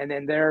 and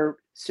then their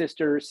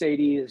sister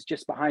Sadie is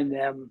just behind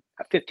them,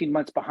 15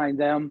 months behind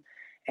them.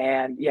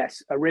 And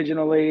yes,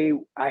 originally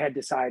I had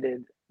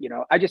decided,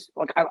 I just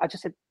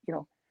said,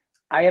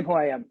 I am who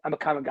I am. I'm a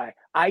common guy.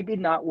 I did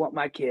not want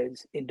my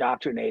kids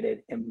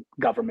indoctrinated in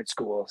government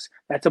schools.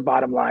 That's a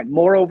bottom line.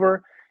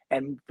 Moreover,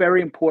 and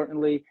very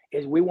importantly,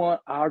 is we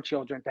want our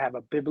children to have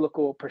a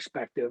biblical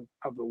perspective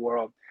of the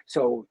world.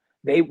 So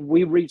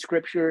we read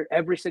scripture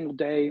every single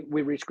day.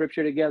 We read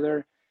scripture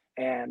together,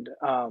 and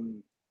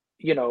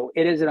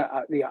it is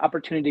the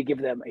opportunity to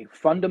give them a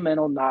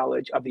fundamental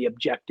knowledge of the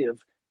objective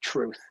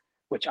truth,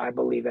 which I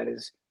believe that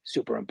is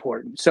super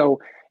important. So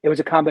it was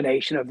a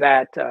combination of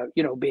that,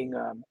 being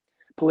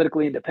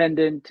politically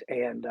independent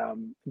and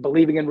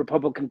believing in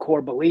Republican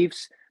core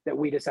beliefs, that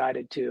we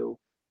decided to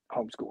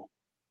homeschool.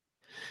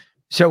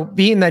 So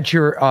being that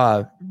you're,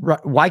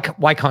 why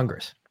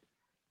Congress?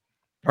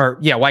 Or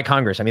why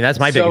Congress? I mean, that's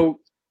my big.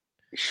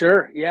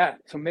 Sure. Yeah.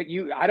 So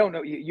Mick, I don't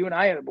know, you and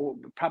I will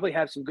probably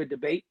have some good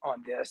debate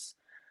on this,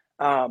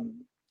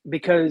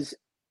 because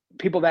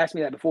people have asked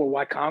me that before,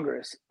 why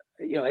Congress?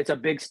 There's a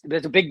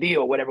big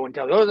deal. What everyone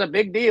tells you, it's a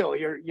big deal.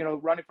 You're,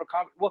 running for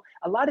Congress. Well,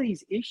 a lot of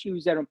these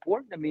issues that are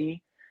important to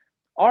me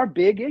are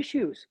big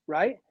issues,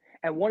 right?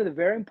 And one of the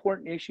very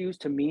important issues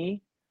to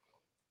me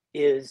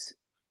is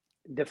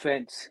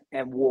defense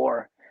and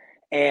war.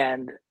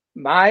 And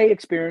my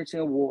experience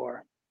in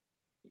war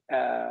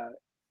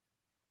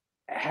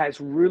has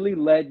really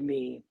led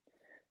me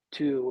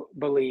to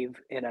believe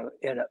in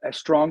a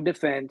strong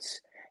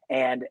defense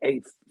and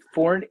a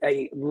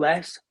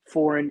less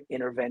foreign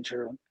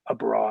intervention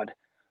abroad,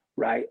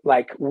 right?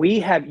 Like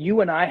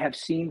you and I have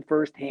seen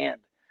firsthand,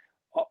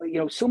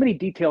 so many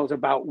details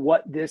about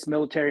what this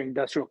military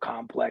industrial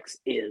complex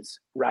is,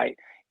 right?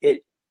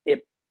 It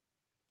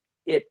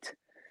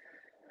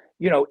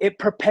it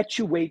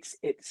perpetuates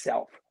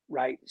itself,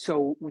 right?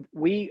 So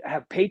we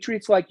have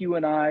patriots like you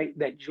and I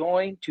that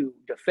join to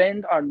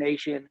defend our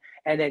nation.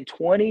 And then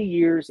 20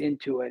 years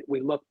into it,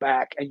 we look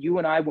back, and you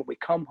and I, when we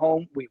come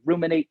home, we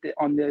ruminate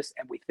on this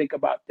and we think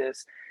about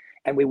this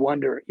and we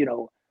wonder,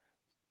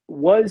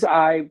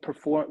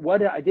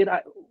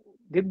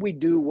 did we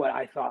do what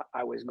I thought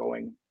I was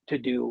going to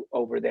do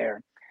over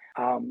there?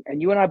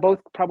 And you and I both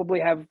probably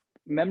have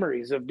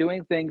memories of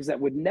doing things that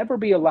would never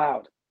be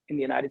allowed in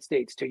the United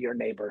States to your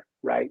neighbor,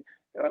 right?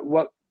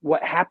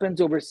 What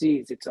happens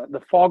overseas? It's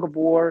the fog of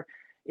war.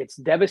 It's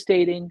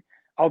devastating.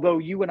 Although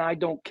you and I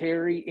don't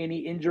carry any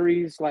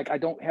injuries, like I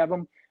don't have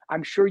them,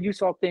 I'm sure you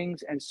saw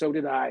things, and so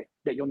did I,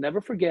 that you'll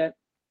never forget.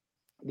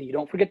 That you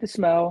don't forget the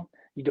smell,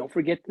 you don't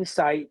forget the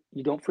sight,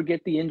 you don't forget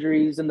the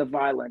injuries and the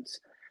violence.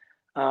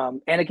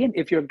 And again,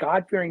 if you're a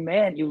God-fearing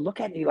man, you look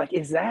at me like,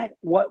 is that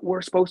what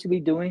we're supposed to be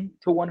doing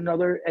to one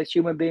another as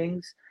human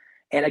beings?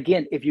 And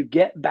again, if you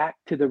get back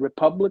to the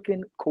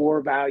Republican core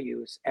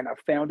values and our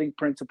founding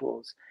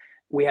principles,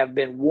 we have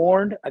been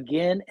warned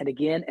again and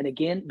again and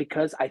again,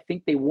 because I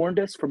think they warned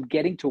us from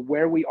getting to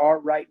where we are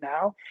right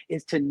now,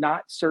 is to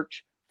not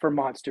search for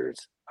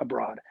monsters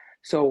abroad.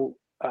 So,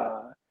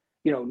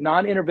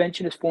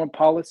 non-interventionist foreign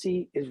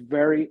policy is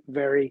very,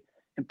 very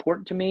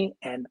important to me.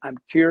 And I'm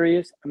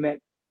curious, Amit,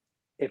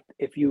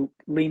 if you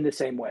lean the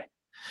same way.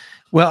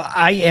 Well,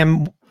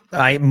 I'm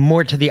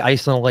more to the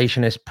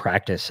isolationist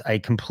practice. I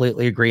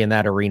completely agree in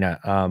that arena.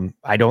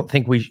 I don't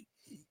think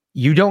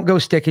you don't go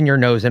sticking your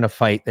nose in a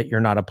fight that you're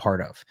not a part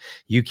of.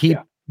 You keep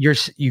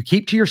you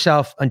keep to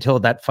yourself until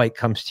that fight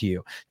comes to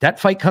you. That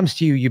fight comes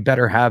to you, you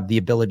better have the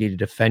ability to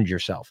defend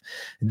yourself.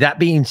 That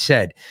being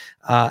said,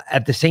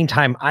 at the same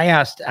time, I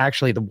asked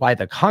actually why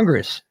the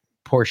Congress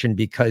portion,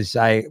 because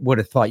I would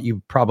have thought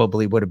you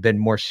probably would have been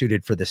more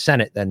suited for the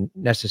Senate than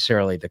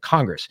necessarily the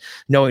Congress,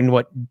 knowing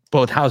what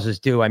both houses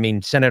do. I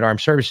mean, Senate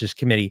Armed Services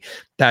Committee,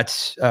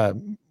 that's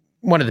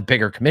one of the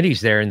bigger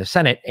committees there in the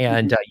Senate,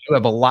 and you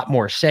have a lot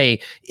more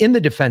say in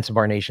the defense of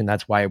our nation.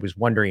 That's why I was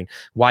wondering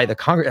why the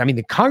Congress. I mean,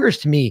 the Congress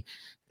to me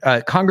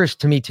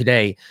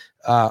today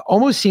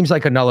almost seems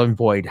like a null and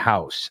void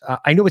house.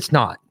 I know it's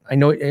not. I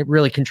know it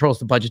really controls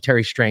the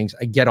budgetary strings.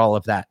 I get all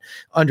of that,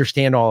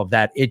 understand all of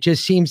that. It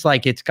just seems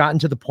like it's gotten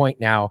to the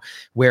point now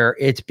where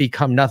it's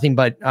become nothing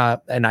but,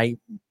 and I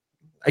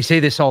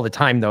say this all the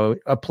time, though,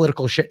 a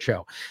political shit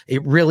show.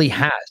 It really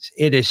has.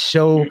 It is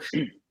so.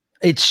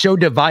 It's so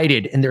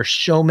divided, and there's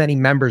so many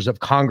members of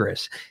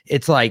Congress.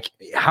 It's like,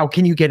 how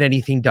can you get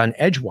anything done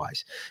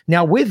edgewise?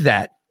 Now, with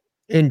that,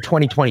 in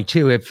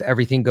 2022, if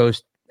everything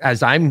goes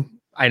as and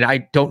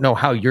I don't know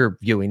how you're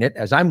viewing it,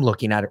 as I'm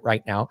looking at it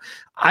right now,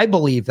 I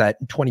believe that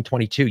in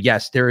 2022,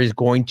 yes, there is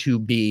going to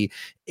be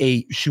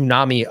a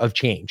tsunami of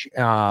change.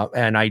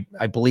 And I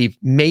believe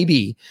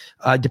maybe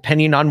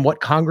depending on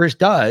what Congress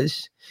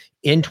does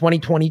in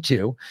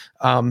 2022,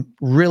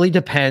 really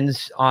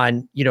depends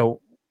on,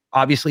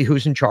 obviously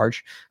who's in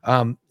charge.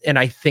 And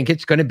I think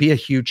it's going to be a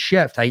huge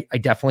shift. I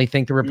definitely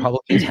think the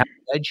Republicans have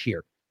an edge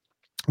here.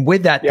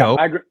 With that, though,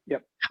 I agree.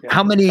 Yep.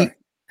 How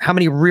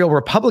many real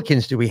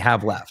Republicans do we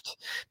have left?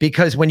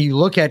 Because when you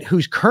look at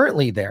who's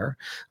currently there,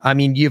 I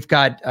mean, you've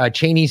got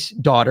Cheney's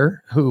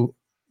daughter, who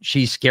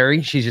she's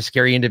scary. She's a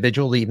scary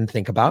individual to even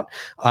think about.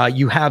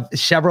 You have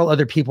several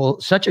other people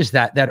such as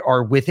that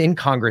are within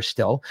Congress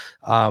still.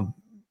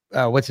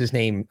 What's his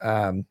name?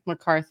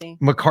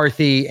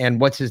 McCarthy,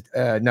 and what's his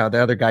the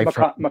other guy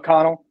from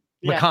McConnell.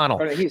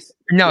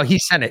 McConnell.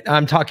 He's Senate.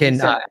 I'm talking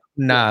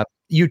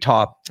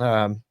Utah.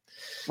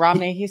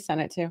 Romney, he's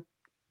Senate too.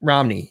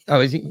 Romney.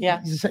 Oh, is he?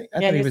 Yeah. He's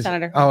he's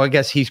senator. Oh, I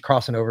guess he's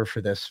crossing over for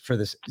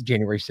this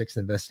January 6th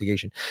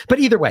investigation. But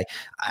either way,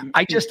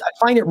 I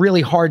find it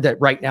really hard that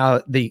right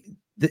now the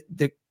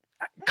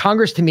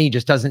Congress to me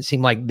just doesn't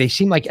seem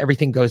like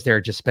everything goes there.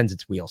 It just spins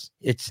its wheels.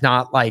 It's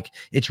not like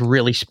it's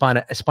really spun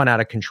out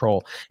of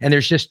control. And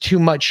there's just too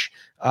much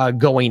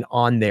going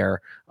on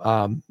there.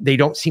 They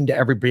don't seem to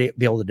ever be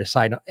able to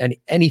decide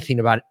anything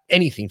about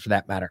anything for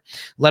that matter,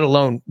 let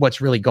alone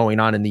what's really going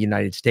on in the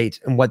United States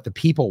and what the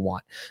people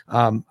want.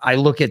 I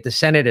look at the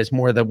Senate as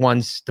more the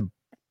ones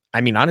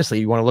honestly,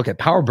 you want to look at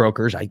power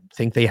brokers. I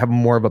think they have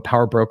more of a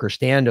power broker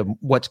stand of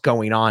what's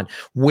going on,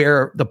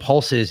 where the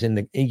pulse is in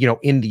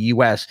the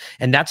U.S.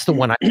 And that's the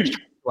one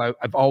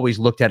I've always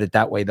looked at it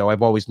that way, though.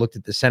 I've always looked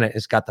at the Senate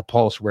as got the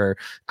pulse, where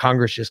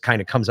Congress just kind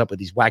of comes up with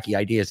these wacky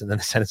ideas, and then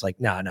the Senate's like,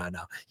 no,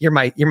 you're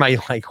my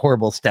like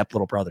horrible step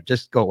little brother.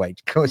 Just go away,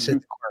 go sit in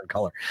the corner and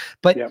color.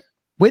 But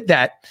with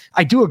that,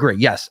 I do agree.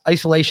 Yes,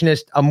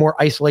 a more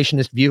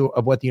isolationist view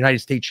of what the United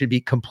States should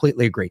be.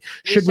 Completely agree.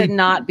 Should we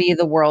not be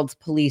the world's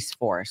police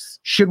force?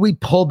 Should we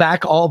pull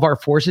back all of our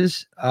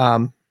forces?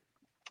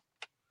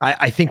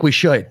 I think we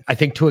should. I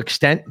think to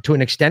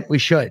an extent, we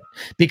should,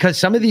 because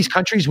some of these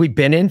countries we've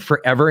been in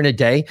forever and a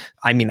day.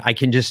 I mean, I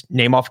can just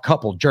name off a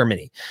couple: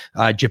 Germany,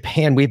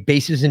 Japan. We have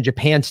bases in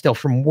Japan still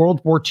from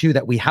World War II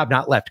that we have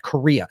not left.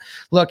 Korea.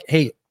 Look,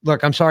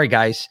 I'm sorry,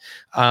 guys.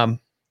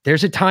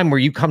 There's a time where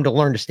you come to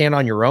learn to stand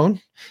on your own,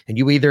 and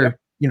you either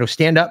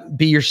stand up,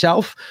 be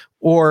yourself,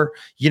 or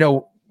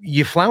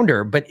you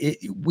flounder. But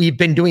we've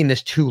been doing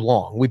this too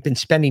long. We've been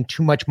spending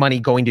too much money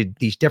going to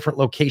these different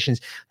locations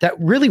that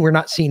really we're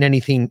not seeing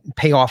anything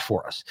pay off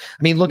for us.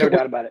 I mean, look no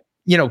doubt about it.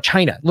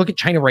 China. Look at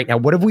China right now.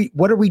 What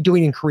are we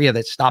doing in Korea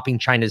that's stopping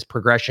China's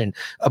progression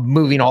of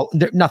moving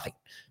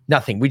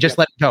nothing. We just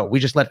let it go. We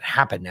just let it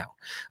happen now.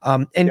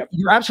 And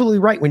you're absolutely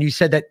right when you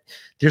said that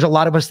there's a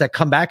lot of us that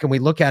come back and we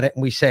look at it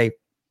and we say,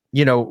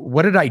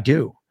 what did I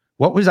do?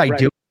 What was I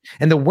doing?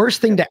 And the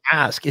worst thing to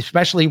ask,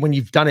 especially when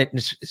you've done it,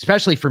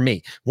 especially for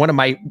me, one of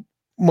my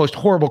most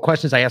horrible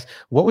questions I asked,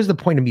 what was the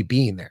point of me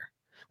being there?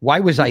 Why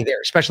was I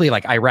there? Especially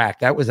like Iraq.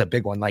 That was a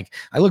big one. Like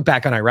I look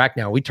back on Iraq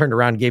now, we turned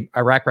around and gave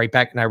Iraq right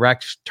back, and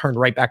Iraq turned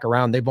right back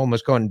around. They've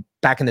almost gone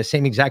back in the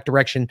same exact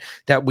direction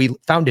that we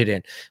found it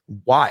in.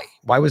 Why?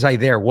 Why was I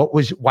there?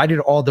 Why did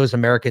all those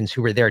Americans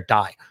who were there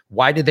die?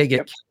 Why did they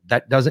get killed?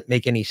 That doesn't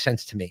make any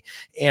sense to me.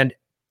 And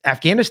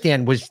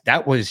Afghanistan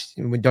don't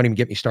even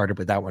get me started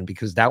with that one,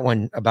 because that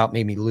one about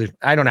made me lose.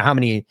 I don't know how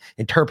many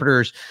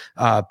interpreters,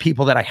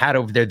 people that I had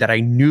over there that I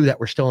knew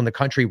that were still in the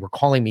country were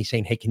calling me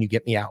saying, hey, can you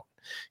get me out?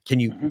 Can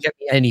you get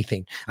me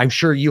anything? I'm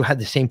sure you had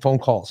the same phone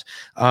calls.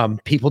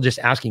 People just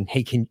asking,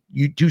 hey, can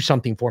you do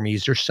something for me?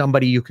 Is there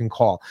somebody you can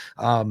call?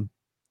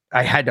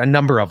 I had a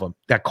number of them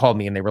that called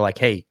me and they were like,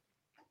 hey,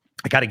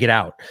 I got to get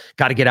out.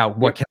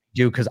 What can I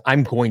do? Because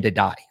I'm going to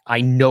die.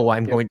 I know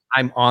I'm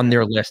on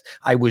their list.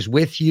 I was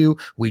with you.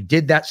 We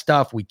did that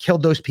stuff. We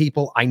killed those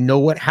people. I know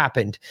what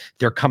happened.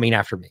 They're coming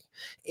after me.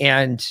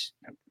 And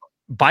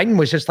Biden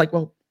was just like,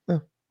 well,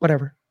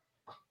 whatever.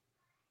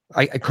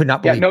 I could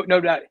not believe no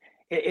doubt.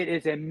 It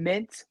is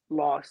immense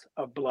loss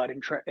of blood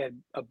and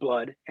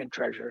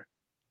treasure.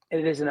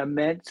 It is an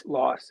immense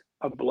loss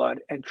of blood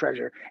and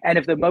treasure. And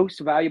if the most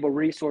valuable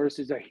resource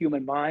is a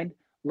human mind,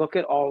 look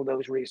at all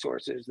those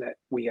resources that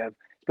we have,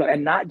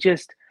 and not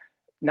just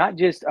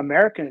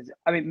Americans.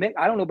 I mean, Mick,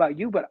 I don't know about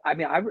you, but I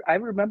mean, I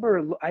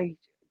remember.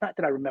 Not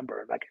that I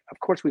remember. Like, of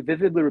course, we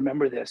vividly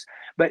remember this,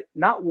 but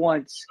not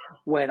once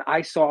when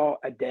I saw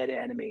a dead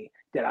enemy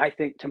did I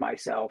think to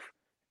myself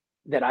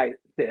that I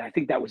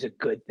think that was a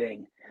good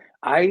thing.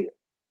 I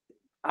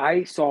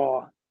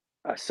saw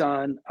a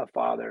son, a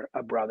father,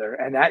 a brother,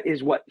 and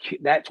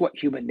that's what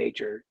human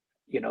nature,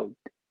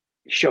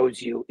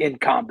 shows you in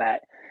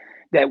combat.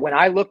 That when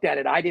I looked at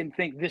it, I didn't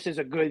think this is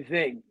a good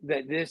thing,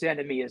 that this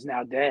enemy is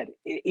now dead.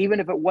 Even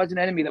if it was an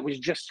enemy that was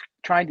just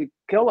trying to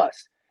kill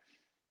us,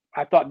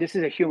 I thought this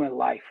is a human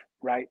life,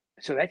 right?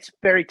 So that's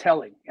very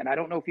telling. And I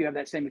don't know if you have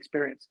that same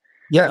experience.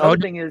 Yeah. Another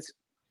thing is,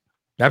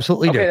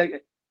 absolutely. Okay.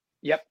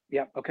 Yep.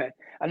 Okay.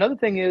 Another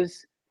thing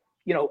is,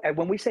 and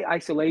when we say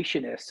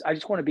isolationists, I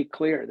just want to be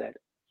clear that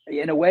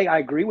in a way I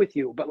agree with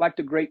you, but like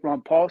the great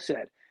Ron Paul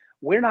said,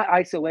 we're not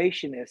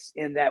isolationists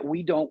in that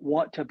we don't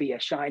want to be a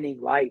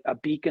shining light, a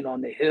beacon on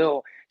the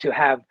hill, to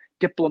have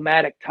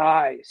diplomatic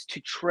ties,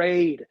 to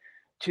trade,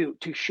 to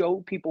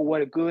show people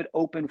what a good,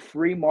 open,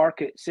 free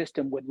market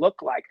system would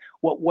look like.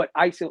 When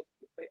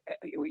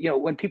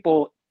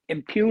people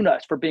impugn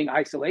us for being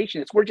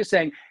isolationists, we're just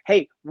saying,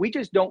 hey, we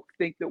just don't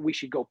think that we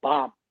should go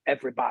bomb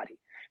everybody.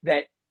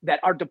 That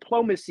our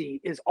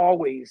diplomacy is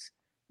always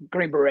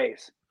Green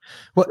Berets.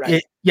 Well,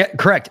 right.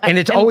 Correct. And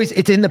it's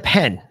in the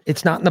pen.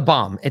 It's not in the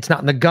bomb. It's not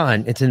in the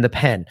gun. It's in the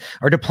pen.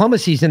 Our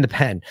diplomacy is in the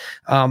pen.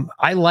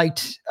 I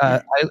liked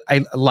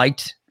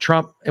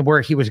Trump and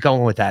where he was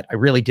going with that. I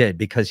really did,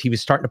 because he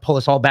was starting to pull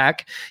us all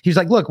back. He was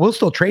like, look, we'll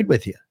still trade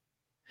with you.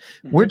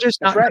 We're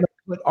just not going to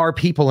put our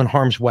people in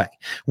harm's way.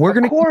 We're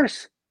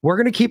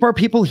going to keep our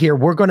people here.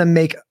 We're going to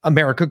make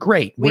America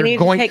great. We need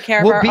to take care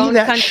of our own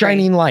country.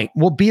 Shining light.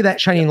 We'll be that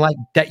shining light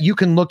that you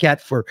can look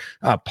at for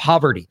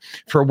poverty,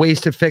 for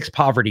ways to fix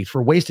poverty,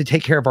 for ways to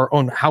take care of our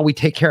own, how we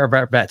take care of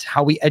our vets,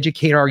 how we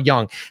educate our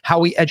young, how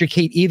we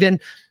educate even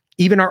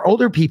our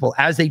older people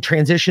as they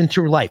transition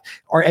through life.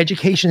 Our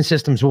education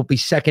systems will be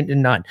second to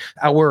none.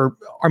 Our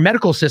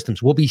medical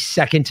systems will be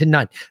second to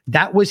none.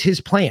 That was his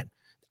plan.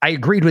 I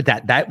agreed with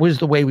that. That was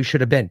the way we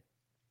should have been.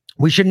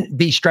 We shouldn't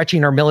be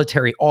stretching our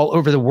military all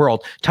over the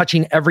world,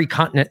 touching every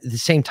continent at the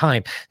same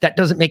time. That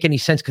doesn't make any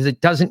sense, because it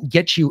doesn't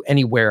get you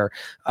anywhere.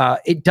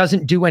 It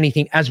doesn't do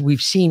anything. As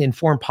we've seen in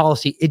foreign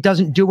policy, it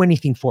doesn't do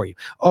anything for you.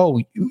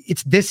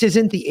 This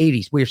isn't the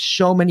 80s. We have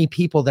so many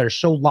people that are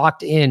so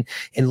locked in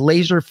and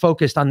laser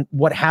focused on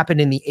what happened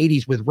in the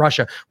 80s with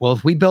Russia. Well,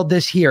 if we build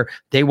this here,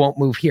 they won't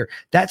move here.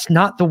 That's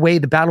not the way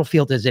the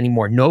battlefield is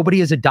anymore.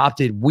 Nobody is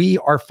adopted. We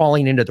are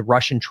falling into the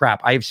Russian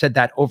trap. I have said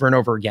that over and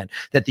over again,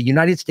 that the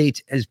United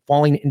States has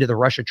falling into the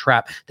Russia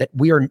trap that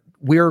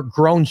we're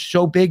grown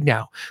so big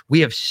now.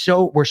 We're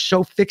so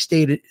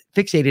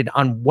fixated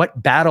on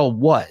what battle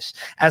was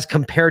as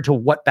compared to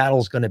what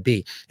battle's going to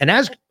be. And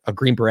as a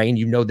Green Beret, and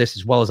you know this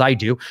as well as I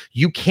do,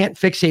 you can't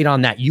fixate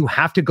on that. You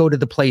have to go to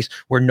the place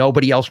where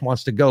nobody else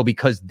wants to go,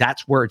 because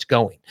that's where it's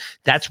going.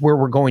 That's where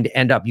we're going to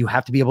end up. You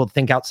have to be able to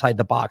think outside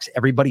the box.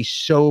 Everybody's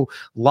so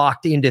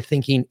locked into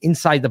thinking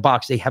inside the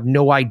box. They have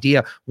no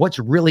idea what's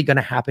really going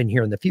to happen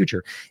here in the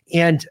future.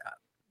 And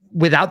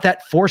without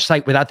that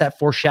foresight, without that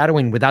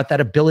foreshadowing, without that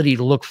ability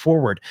to look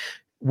forward,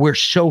 we're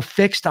so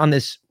fixed on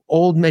this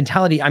old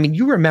mentality. I mean,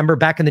 you remember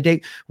back in the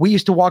day, we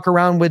used to walk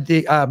around with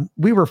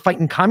we were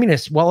fighting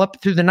communists well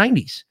up through the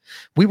 90s.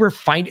 We were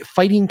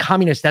fighting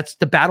communists. That's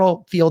the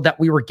battlefield that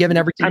we were given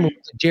every time we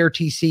went to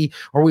JRTC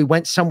or we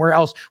went somewhere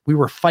else. We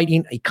were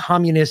fighting a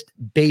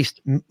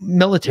communist-based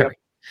military.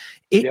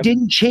 It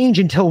didn't change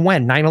until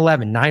when?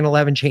 9/11.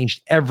 9/11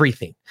 changed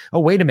everything.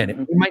 Oh, wait a minute.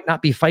 We might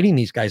not be fighting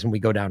these guys when we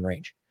go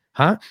downrange.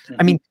 Huh?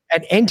 I mean,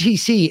 at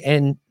NTC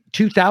in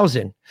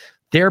 2000,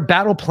 their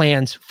battle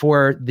plans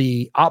for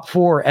the Op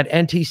 4 at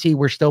NTC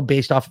were still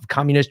based off of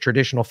communist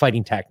traditional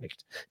fighting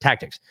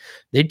tactics.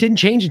 They didn't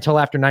change until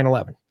after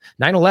 9/11.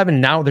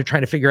 9/11, now they were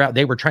trying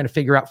to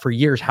figure out for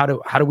years, how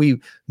do we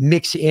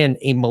mix in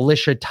a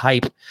militia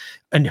type,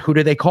 and who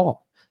do they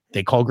call?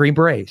 They call Green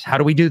Berets. How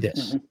do we do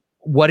this?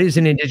 What does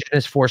an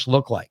indigenous force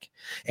look like?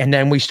 And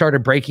then we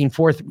started breaking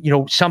forth,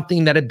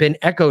 something that had been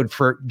echoed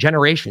for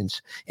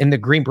generations in the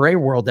Green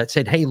Beret world that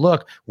said, hey,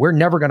 look, we're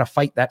never going to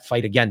fight that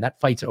fight again. That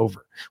fight's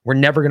over. We're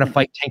never going to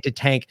fight tank to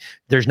tank.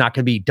 There's not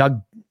going to be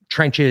dug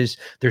trenches.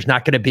 There's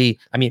not going to be,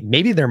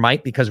 maybe there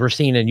might, because we're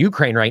seeing in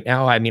Ukraine right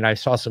now. I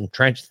saw some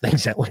trench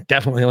things that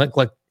definitely look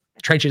like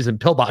trenches and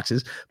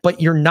pillboxes,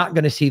 but you're not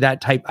going to see that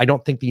type. I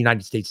don't think the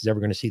United States is ever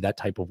going to see that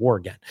type of war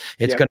again.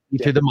 It's going to be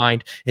through the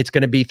mind. It's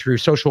going to be through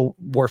social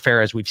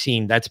warfare, as we've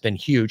seen. That's been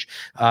huge.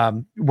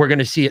 We're going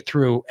to see it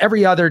through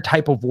every other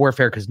type of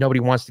warfare, because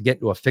nobody wants to get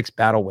into a fixed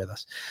battle with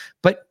us.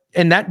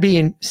 And that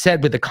being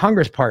said, with the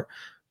Congress part,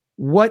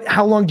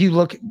 how long do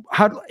you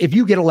if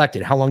you get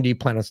elected, how long do you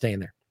plan on staying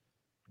there?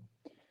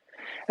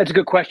 That's a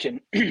good question.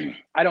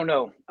 I don't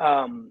know.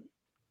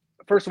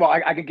 First of all,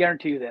 I can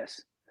guarantee you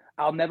this.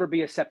 I'll never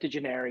be a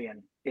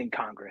septuagenarian in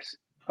Congress.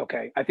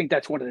 Okay. I think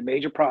that's one of the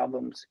major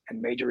problems and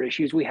major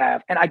issues we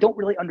have. And I don't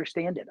really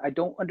understand it. I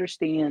don't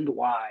understand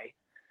why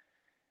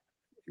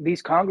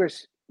these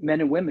Congress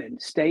men and women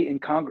stay in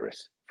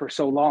Congress for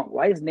so long.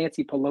 Why is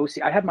Nancy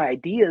Pelosi? I have my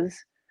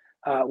ideas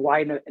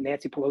why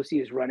Nancy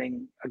Pelosi is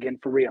running again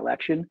for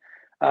re-election.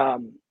 But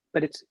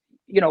it's,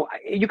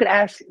 you could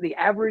ask the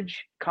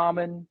average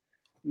common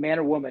man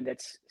or woman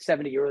that's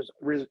 70 years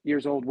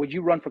old, would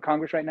you run for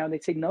Congress right now? And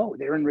they'd say no,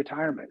 they're in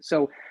retirement.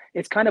 So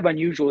it's kind of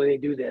unusual they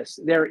do this.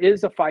 There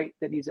is a fight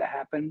that needs to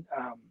happen,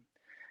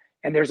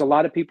 and there's a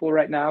lot of people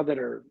right now that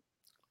are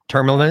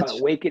term limits. I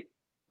would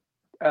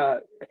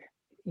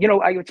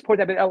support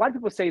that, but a lot of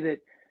people say that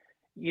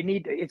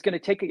it's going to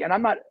take, and I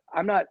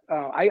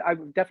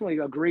definitely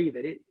agree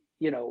that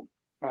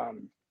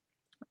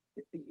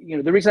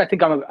the reason I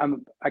think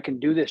I can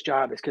do this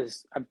job is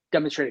because I've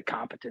demonstrated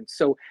competence.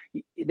 So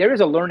there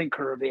is a learning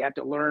curve. They have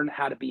to learn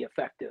how to be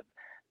effective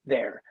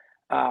there.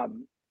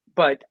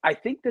 But I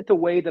think that the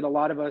way that a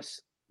lot of us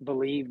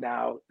believe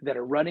now that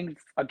are running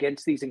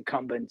against these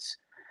incumbents,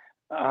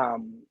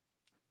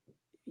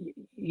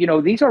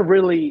 these are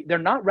really, they're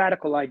not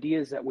radical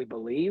ideas that we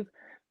believe,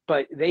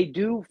 but they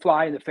do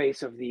fly in the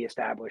face of the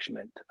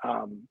establishment.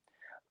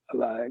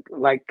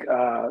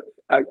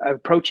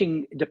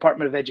 Approaching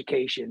Department of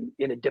Education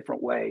in a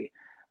different way.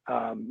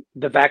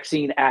 The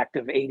Vaccine Act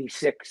of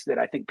 '86 that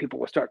I think people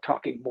will start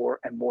talking more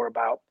and more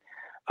about.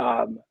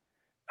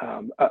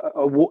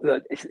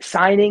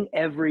 Signing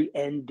every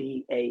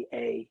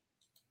NDAA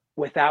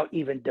without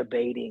even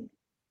debating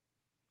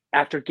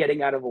after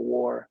getting out of a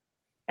war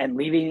and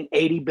leaving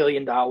 $80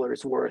 billion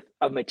worth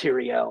of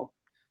material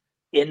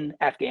in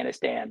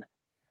Afghanistan.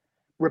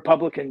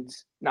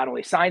 Republicans not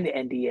only signed the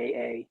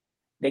NDAA,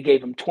 they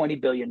gave them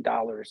 $20 billion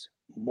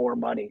more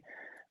money.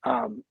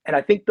 And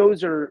I think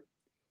those are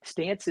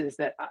stances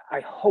that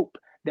I hope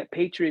that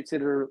patriots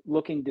that are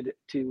looking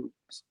to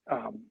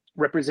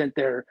represent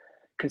their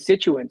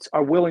constituents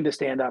are willing to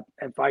stand up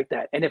and fight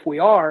that. And if we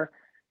are,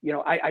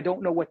 I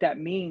don't know what that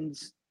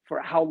means for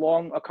how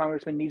long a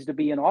congressman needs to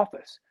be in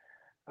office.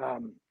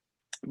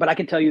 But I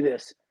can tell you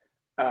this,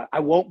 I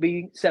won't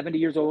be 70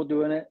 years old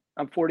doing it.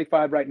 I'm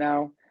 45 right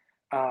now.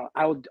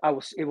 I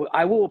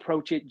will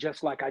approach it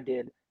just like I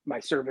did my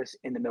service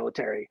in the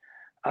military.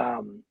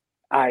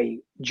 I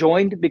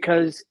joined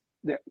because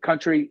the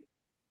country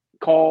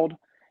called,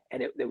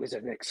 and it was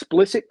an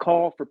explicit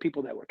call for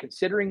people that were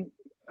considering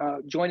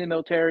joining the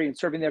military and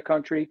serving their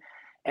country.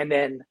 And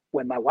then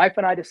when my wife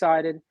and I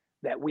decided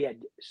that we had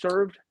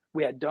served,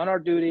 we had done our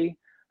duty,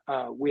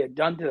 we had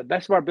done to the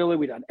best of our ability,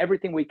 we'd done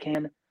everything we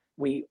can,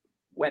 we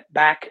went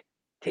back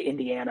to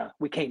Indiana.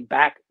 We came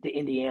back to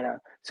Indiana.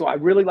 So I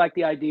really like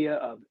the idea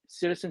of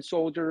citizen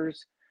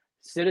soldiers,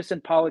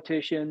 citizen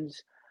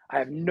politicians. I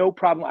have no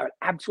problem. I would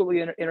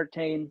absolutely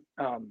entertain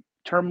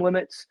term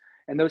limits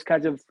and those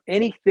kinds of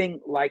anything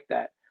like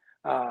that.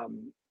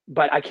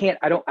 But I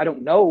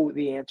don't know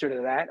the answer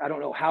to that. I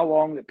don't know how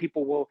long that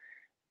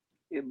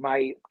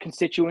my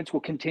constituents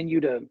will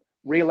continue to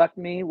reelect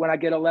me when I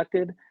get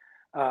elected.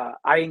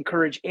 I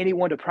encourage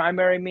anyone to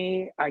primary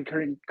me. I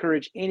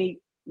encourage any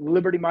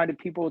liberty-minded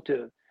people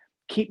to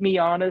keep me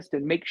honest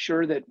and make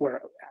sure that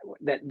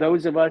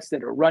those of us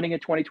that are running in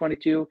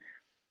 2022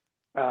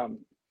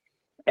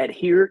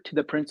 adhere to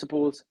the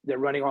principles they're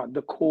running on,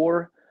 the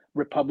core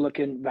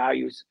Republican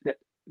values that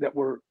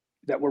we're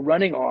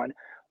running on,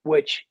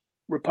 which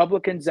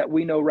Republicans that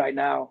we know right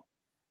now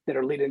that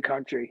are leading the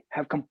country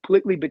have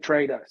completely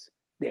betrayed us.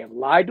 They have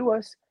lied to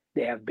us.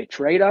 They have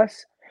betrayed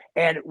us.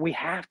 And we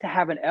have to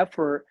have an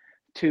effort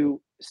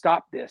to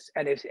stop this.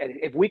 And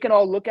if we can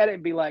all look at it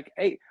and be like,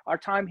 hey, our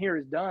time here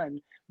is done.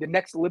 The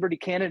next Liberty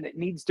candidate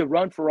needs to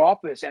run for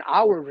office and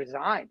I will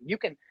resign.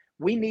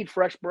 We need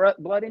fresh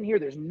blood in here.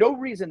 There's no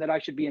reason that I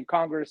should be in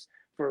Congress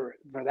for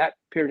that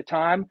period of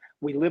time.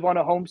 We live on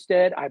a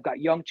homestead. I've got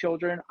young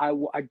children. I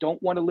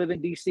don't want to live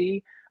in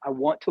DC. I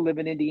want to live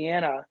in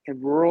Indiana, in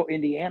rural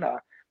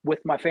Indiana with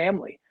my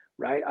family,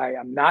 right? I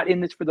am not in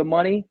this for the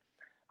money.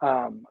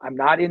 I'm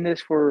not in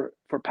this for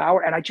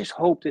power. And I just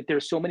hope that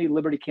there's so many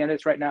Liberty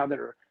candidates right now that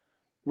are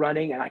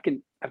running, and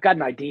I've got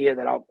an idea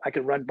that I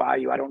can run by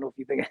you. I don't know if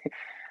you think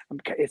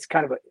it's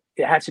kind of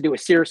it has to do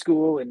with SEER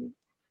school and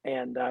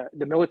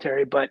the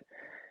military, but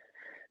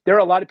there are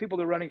a lot of people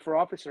that are running for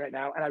office right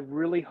now. And I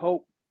really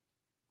hope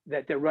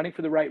that they're running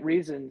for the right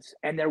reasons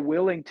and they're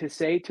willing to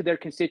say to their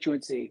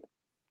constituency,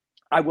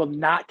 I will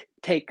not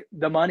take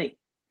the money.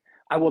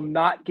 I will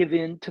not give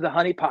in to the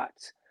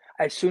honeypots.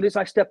 As soon as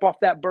I step off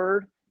that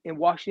bird in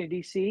Washington,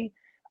 D.C.,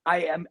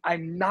 I'm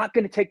not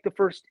going to take the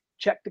first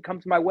check that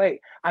comes my way.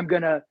 I'm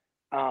going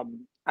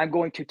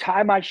to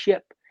tie my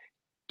ship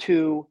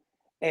to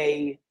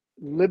a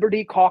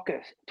Liberty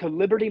caucus, to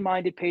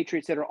liberty-minded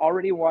patriots that are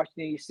already in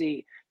Washington,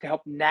 D.C., to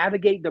help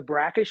navigate the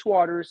brackish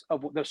waters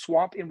of the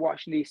swamp in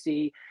Washington,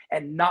 D.C.,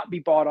 and not be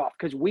bought off.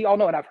 Because we all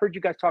know, and I've heard you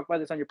guys talk about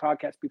this on your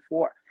podcast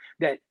before,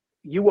 that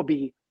you will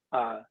be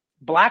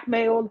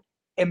blackmailed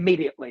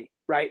immediately,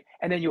 right?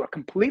 And then you are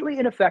completely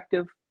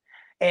ineffective.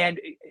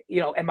 And,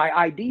 and my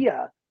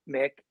idea,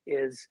 Mick,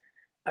 is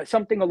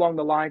something along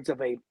the lines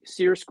of a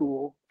SEER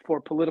school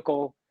for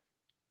political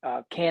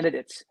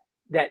candidates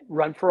that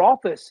run for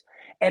office.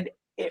 And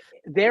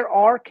there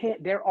are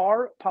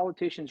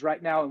politicians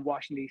right now in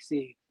Washington,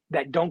 D.C.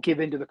 that don't give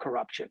in to the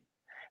corruption.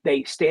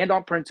 They stand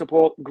on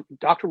principle.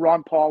 Dr.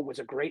 Ron Paul was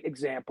a great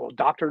example.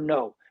 Dr.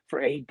 No,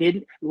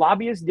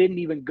 lobbyists didn't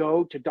even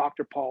go to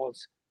Dr.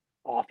 Paul's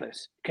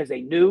office because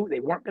they knew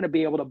they weren't going to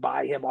be able to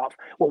buy him off.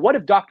 Well, what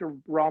if Dr.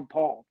 Ron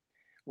Paul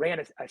ran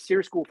a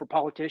SEER school for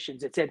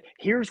politicians that said,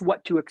 here's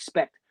what to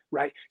expect,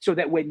 right? So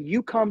that when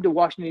you come to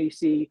Washington,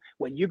 D.C.,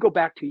 when you go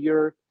back to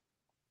your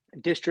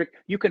district,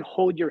 you can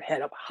hold your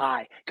head up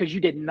high because you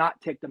did not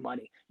take the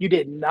money. You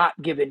did not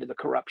give into the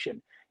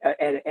corruption,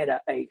 and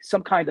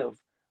some kind of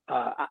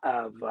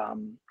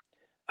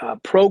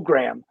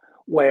program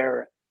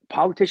where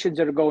politicians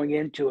that are going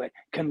into it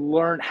can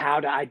learn how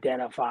to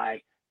identify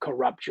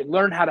corruption,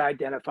 learn how to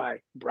identify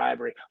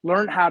bribery,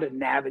 learn how to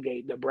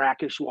navigate the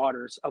brackish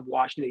waters of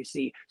Washington,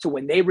 D.C. So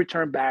when they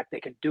return back,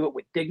 they can do it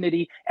with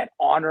dignity and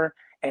honor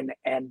and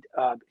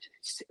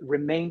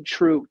remain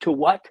true to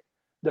what?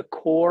 The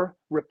core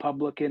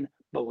Republican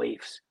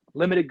beliefs: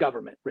 limited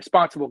government,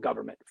 responsible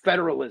government,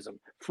 federalism,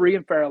 free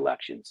and fair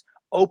elections,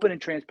 open and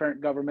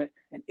transparent government,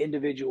 and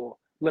individual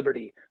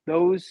liberty.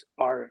 Those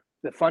are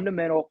the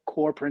fundamental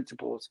core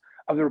principles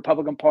of the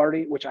Republican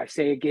Party, which I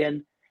say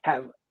again, we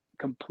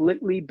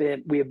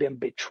have been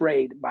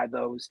betrayed by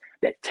those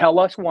that tell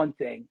us one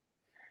thing,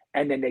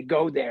 and then they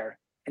go there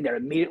and they're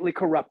immediately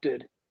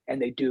corrupted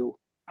and they do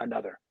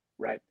another,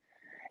 right?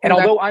 And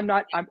although I'm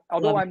not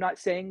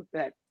saying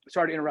that,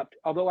 sorry to interrupt,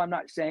 although I'm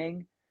not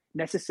saying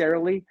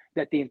necessarily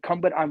that the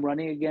incumbent I'm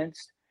running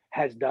against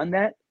has done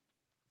that,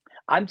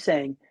 I'm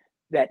saying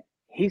that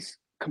he's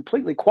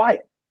completely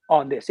quiet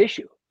on this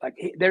issue. Like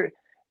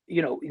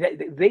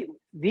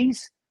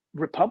these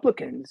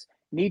Republicans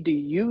need to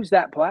use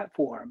that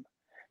platform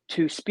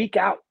to speak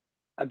out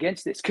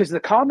against this, because the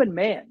common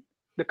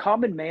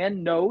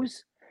man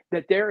knows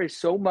that there is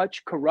so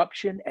much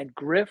corruption and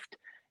grift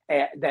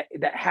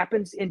that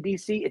happens in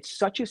DC. It's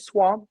such a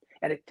swamp,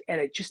 and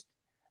it just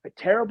a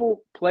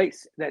terrible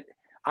place that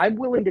I'm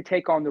willing to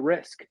take on the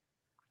risk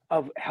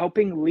of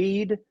helping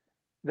lead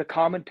the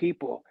common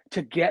people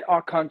to get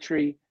our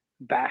country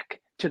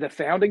back to the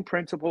founding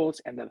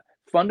principles and the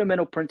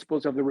fundamental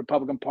principles of the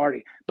Republican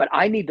Party. But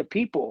I need the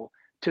people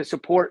to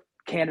support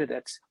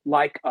candidates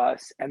like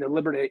us and the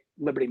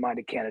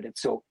liberty-minded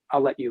candidates. So I'll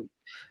let you.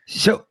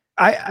 So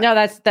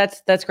No,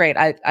 that's great.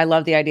 I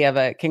love the idea of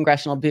a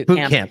congressional boot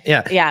camp.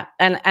 Yeah.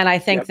 And I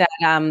think that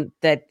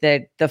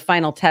the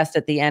final test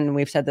at the end, and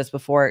we've said this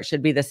before, it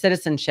should be the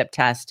citizenship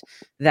test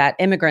that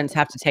immigrants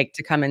have to take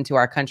to come into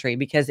our country,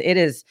 because it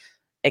is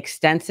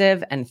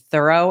extensive and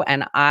thorough.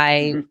 And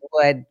I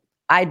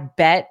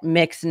bet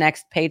Mick's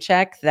next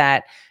paycheck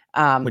that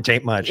Which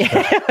ain't much.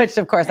 Which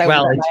of course I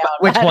well, would.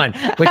 which one?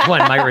 Which one?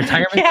 My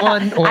retirement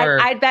one,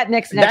 or I'd bet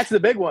next That's the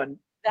big one.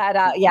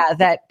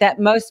 that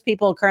most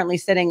people currently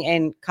sitting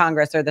in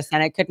Congress or the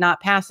Senate could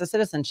not pass the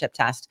citizenship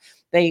test.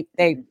 They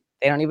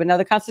don't even know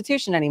the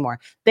Constitution anymore.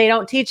 They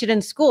don't teach it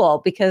in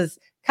school because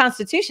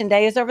Constitution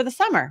Day is over the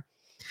summer.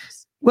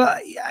 Well,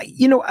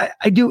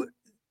 I do.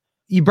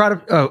 You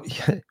brought up,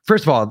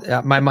 first of all,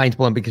 my mind's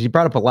blown because you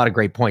brought up a lot of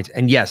great points.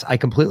 And yes, I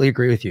completely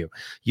agree with you.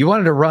 You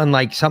wanted to run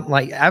like something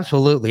like,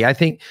 absolutely. I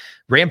think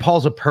Rand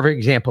Paul's a perfect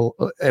example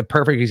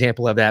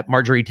of that.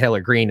 Marjorie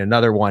Taylor Greene,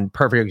 another one,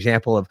 perfect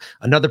example of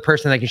another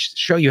person that can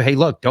show you, hey,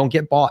 look, don't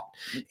get bought,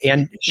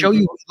 and show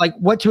you like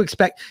what to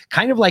expect,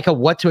 kind of like a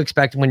what to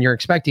expect when you're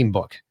expecting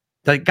book.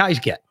 That guys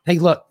get, hey,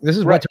 look, this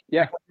is what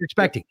you're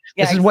expecting.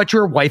 This is what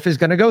your wife is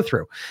going to go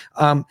through.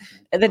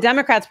 The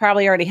Democrats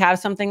probably already have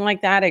something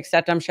like that,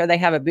 except I'm sure they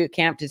have a boot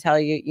camp to tell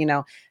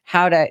you,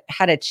 how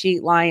to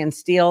cheat, lie, and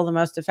steal the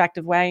most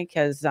effective way.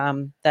 Because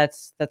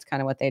that's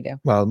kind of what they do.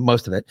 Well,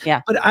 most of it. Yeah.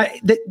 But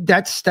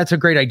that's a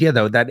great idea,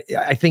 though. That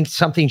I think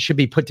something should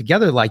be put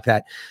together like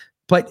that.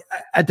 But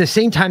at the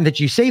same time that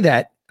you say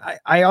that,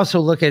 I also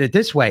look at it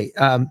this way.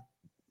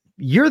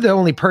 You're the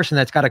only person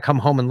that's got to come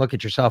home and look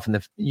at yourself in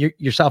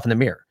the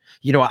mirror.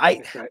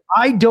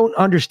 I don't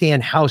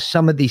understand how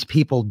some of these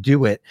people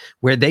do it,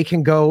 where they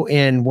can go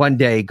in one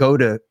day, go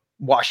to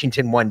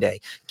Washington one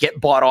day,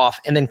 get bought off,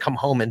 and then come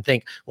home and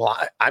think, well,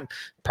 I'm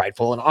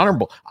prideful and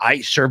honorable.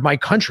 I served my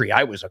country.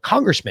 I was a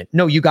congressman.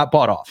 No, you got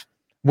bought off.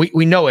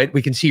 We know it.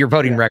 We can see your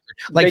voting record.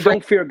 They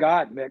don't fear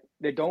God, Mick.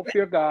 They don't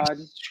fear God.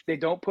 They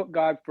don't put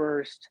God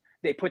first.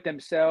 They put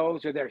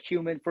themselves or their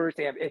human first.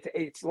 They have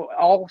it's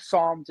all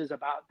Psalms is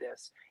about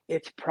this.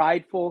 It's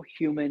prideful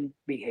human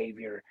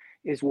behavior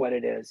is what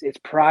it is. It's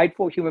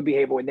prideful human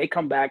behavior when they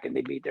come back and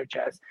they beat their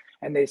chest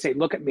and they say,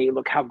 look at me,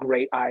 look how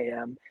great I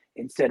am,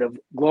 instead of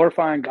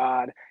glorifying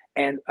God.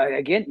 And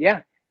again,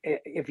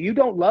 if you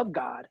don't love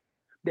God,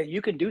 then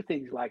you can do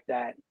things like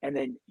that and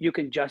then you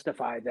can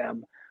justify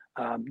them,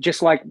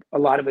 just like a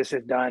lot of us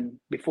have done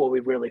before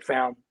we really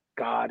found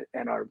God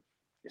and our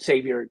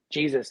Savior,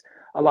 Jesus.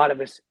 A lot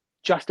of us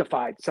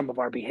justified some of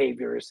our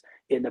behaviors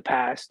in the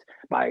past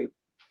by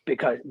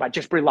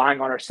just relying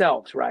on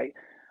ourselves, right?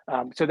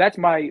 So that's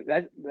why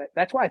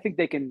I think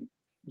they can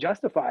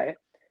justify it,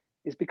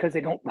 is because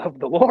they don't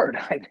love the Lord,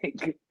 I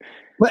think.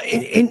 Well,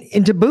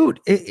 and to boot,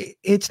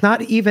 it's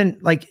not even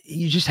like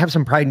you just have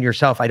some pride in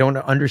yourself. I don't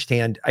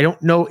understand. I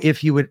don't know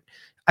if you would.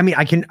 I mean,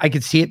 I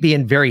could see it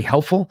being very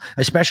helpful,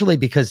 especially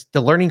because the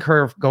learning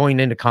curve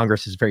going into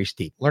Congress is very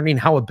steep. Learning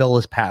how a bill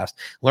is passed,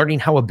 learning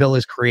how a bill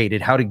is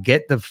created, how to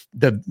get the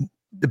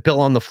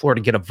bill on the floor to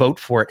get a vote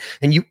for it.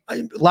 And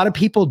a lot of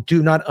people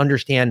do not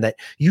understand that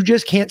you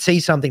just can't say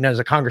something as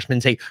a congressman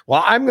and say,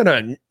 well, I'm going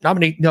to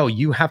nominate. No,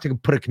 you have to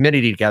put a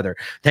committee together.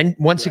 Then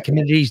once the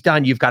committee is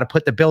done, you've got to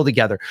put the bill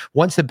together.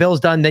 Once the bill's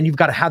done, then you've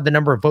got to have the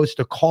number of votes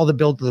to call the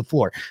bill to the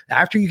floor.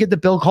 After you get the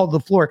bill called to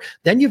the floor,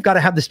 then you've got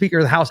to have the Speaker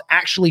of the House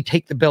actually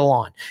take the bill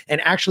on and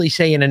actually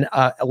say in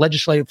a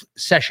legislative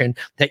session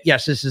that,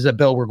 yes, this is a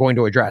bill we're going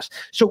to address.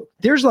 So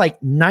there's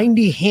like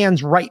 90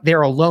 hands right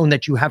there alone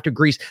that you have to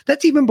grease.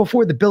 That's even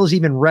before the bill is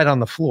even read on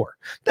the floor.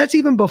 That's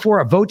even before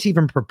a vote's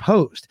even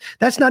proposed.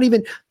 That's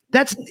even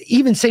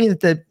saying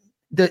that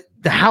the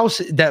House,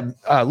 the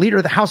leader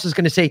of the House is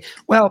going to say,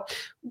 well,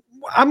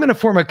 I'm going to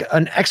form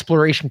an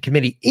exploration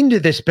committee into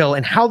this bill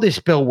and how this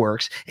bill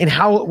works and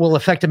how it will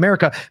affect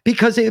America.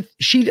 Because if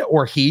she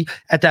or he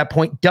at that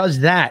point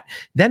does that,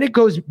 then it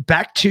goes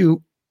back into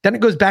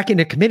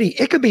committee.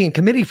 It could be in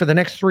committee for the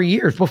next 3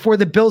 years before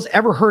the bill's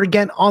ever heard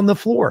again on the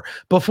floor,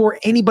 before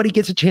anybody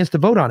gets a chance to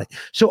vote on it.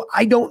 So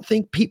I don't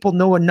think people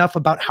know enough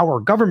about how our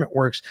government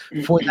works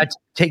for that to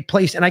take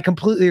place. And I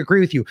completely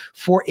agree with you.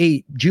 For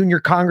a junior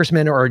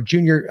congressman or a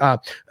junior,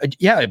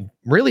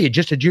 really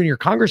just a junior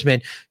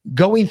congressman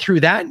going through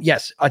that,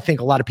 yes, I think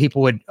a lot of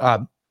people would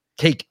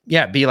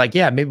be like,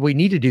 yeah, maybe we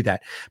need to do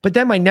that. But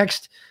then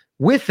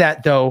with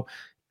that though,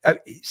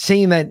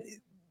 saying that,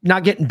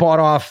 not getting bought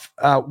off.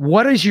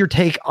 What is your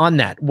take on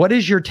that? What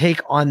is your take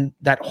on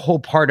that whole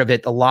part of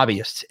it, the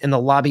lobbyists and the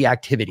lobby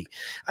activity?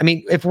 I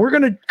mean, if we're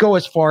going to go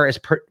as far as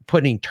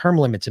putting term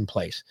limits in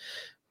place,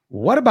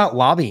 what about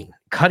lobbying,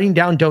 cutting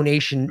down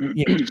donation,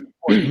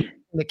 support,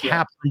 the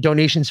cap on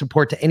donation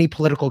support to any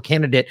political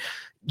candidate,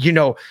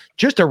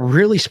 just a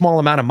really small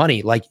amount of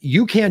money. Like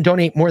you can't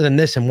donate more than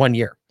this in 1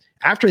 year.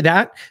 After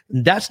that,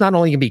 that's not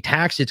only going to be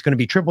taxed, it's going to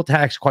be triple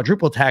taxed,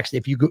 quadruple taxed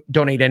if you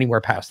donate anywhere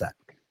past that.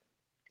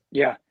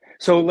 Yeah.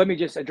 So let me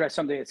just address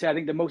something. I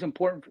think the most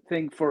important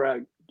thing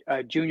for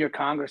a junior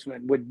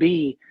congressman would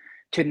be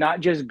to not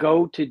just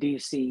go to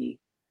DC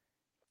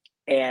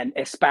and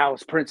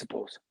espouse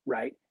principles,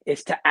 right?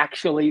 It's to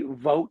actually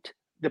vote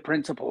the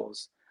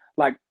principles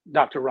like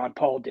Dr. Ron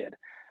Paul did.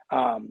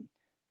 As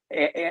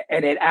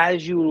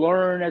you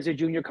learn as a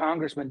junior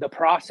congressman, the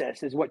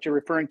process is what you're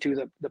referring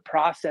to, the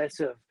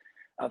process of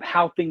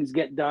how things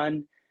get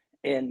done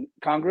in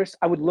Congress.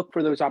 I would look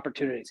for those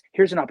opportunities.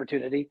 Here's an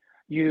opportunity.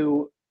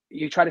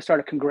 You try to start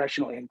a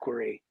congressional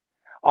inquiry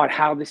on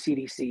how the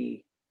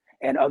CDC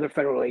and other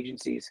federal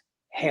agencies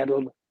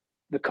handled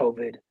the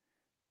COVID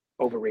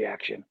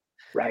overreaction,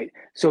 right?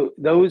 So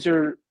those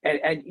are,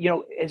 and you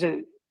know,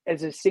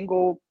 as a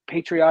single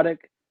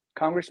patriotic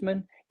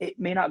congressman, it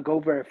may not go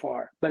very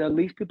far, but at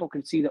least people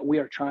can see that we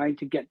are trying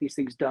to get these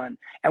things done.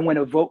 And when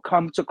a vote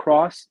comes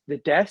across the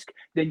desk,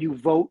 then you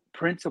vote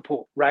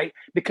principle, right?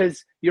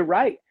 Because you're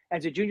right.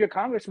 As a junior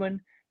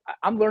congressman,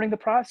 I'm learning the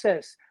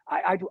process.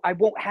 I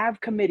won't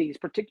have committees,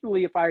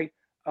 particularly if I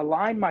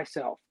align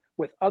myself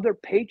with other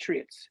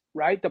patriots,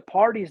 right? The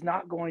party is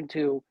not going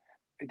to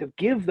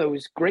give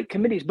those great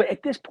committees. But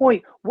at this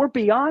point, we're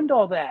beyond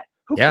all that.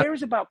 Who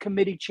cares about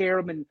committee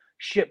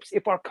chairmanships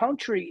if our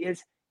country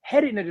is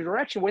headed in a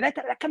direction where that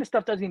kind of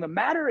stuff doesn't even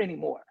matter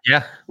anymore?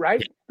 Yeah.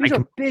 Right. These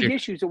are big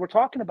issues that we're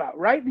talking about,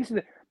 right? This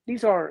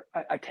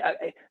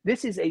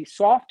is a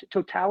soft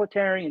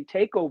totalitarian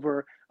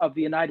takeover of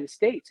the United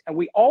States. And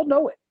we all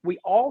know it. We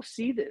all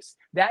see this.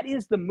 That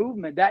is the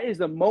movement. That is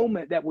the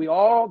moment that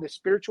the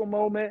spiritual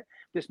moment,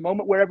 this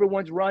moment where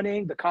everyone's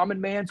running, the common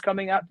man's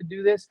coming out to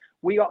do this.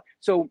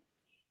 So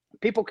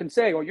people can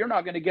say, oh, you're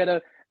not going to get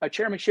a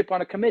chairmanship on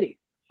a committee.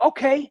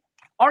 Okay.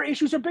 Our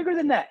issues are bigger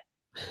than that.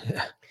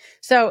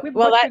 So,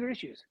 bigger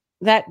issues.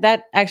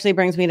 That actually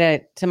brings me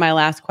to my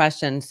last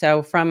question.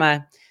 So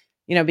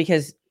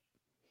because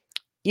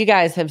you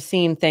guys have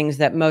seen things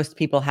that most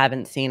people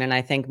haven't seen. And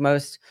I think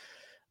most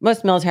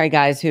military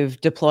guys who've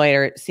deployed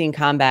or seen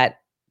combat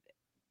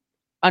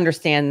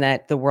understand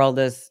that the world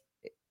is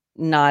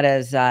not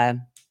as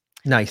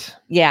nice.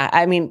 Yeah.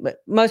 I mean,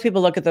 most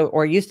people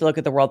used to look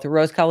at the world through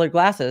rose-colored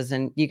glasses,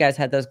 and you guys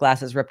had those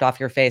glasses ripped off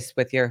your face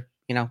with your,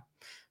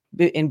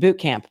 in boot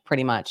camp,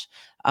 pretty much.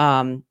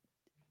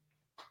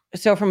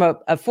 So from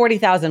a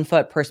 40,000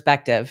 foot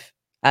perspective,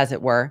 as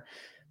it were,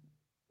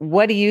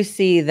 what do you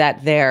see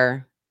that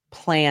their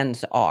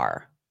plans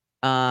are?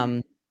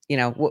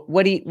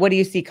 What do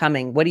you see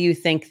coming? What do you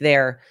think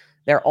their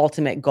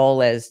ultimate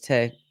goal is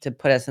to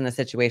put us in the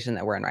situation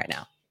that we're in right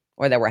now,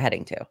 or that we're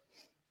heading to?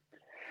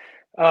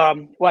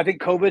 Well, I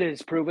think COVID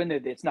has proven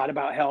that it's not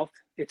about health.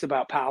 It's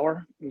about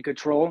power and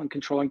control and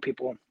controlling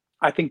people.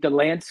 I think the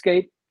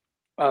landscape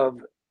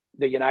of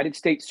the United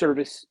States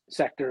service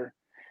sector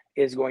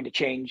is going to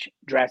change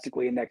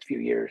drastically in the next few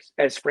years.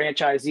 As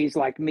franchisees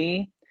like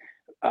me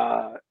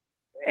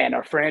and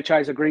our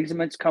franchise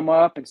agreements come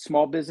up and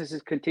small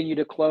businesses continue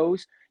to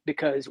close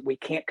because we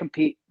can't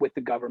compete with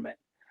the government.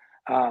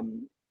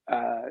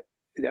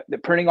 The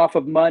printing off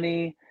of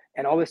money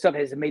and all this stuff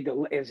has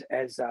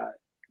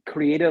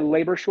created a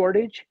labor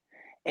shortage,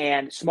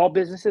 and small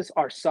businesses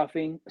are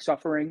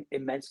suffering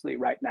immensely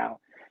right now.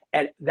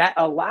 And that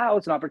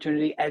allows an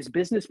opportunity as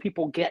business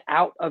people get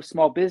out of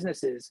small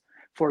businesses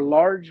for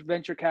large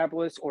venture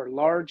capitalists or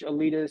large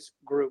elitist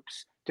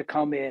groups to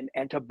come in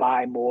and to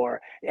buy more.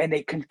 And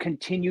they can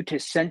continue to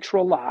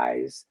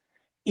centralize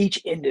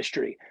each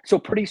industry. So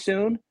pretty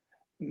soon,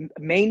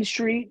 Main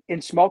Street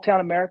in small town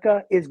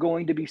America is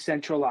going to be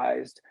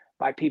centralized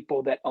by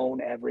people that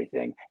own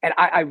everything. And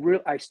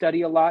I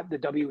study a lot the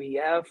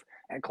WEF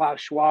and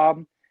Klaus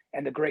Schwab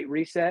and the Great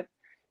Reset.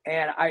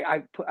 And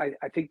I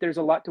think there's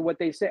a lot to what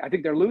they say. I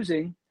think they're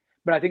losing,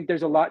 but I think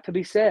there's a lot to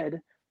be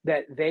said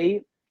that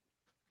they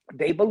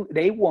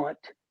want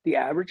the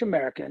average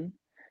American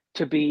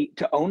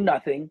to own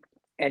nothing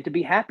and to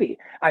be happy.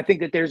 I think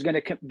that there's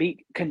going to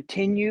be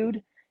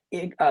continued.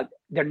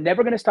 They're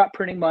never going to stop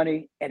printing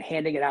money and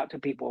handing it out to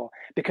people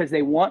because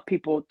they want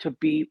people to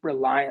be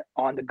reliant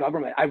on the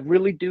government. I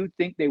really do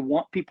think they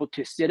want people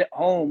to sit at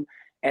home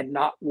and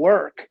not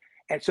work,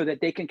 and so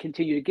that they can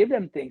continue to give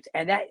them things.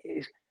 And that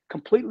is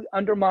completely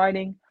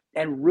undermining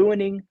and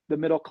ruining the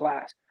middle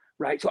class,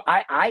 right? So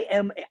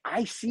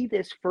I see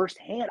this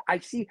firsthand. I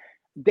see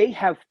they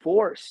have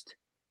forced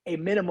a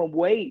minimum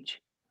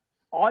wage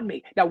on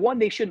me. Now, one,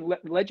 they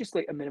shouldn't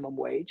legislate a minimum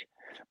wage,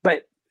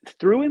 but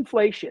through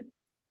inflation,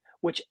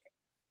 which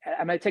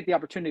I'm going to take the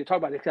opportunity to talk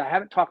about this because I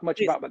haven't talked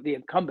much about the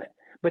incumbent.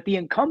 But the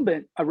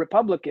incumbent, a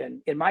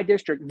Republican in my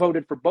district,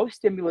 voted for both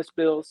stimulus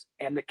bills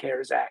and the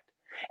CARES Act.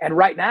 And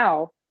right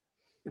now,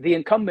 the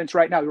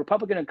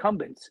Republican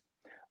incumbents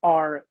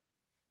are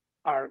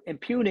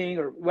impugning,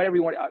 or whatever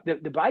you want, the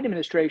Biden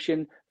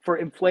administration for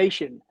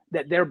inflation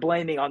that they're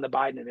blaming on the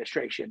Biden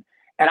administration.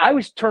 And I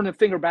was turning the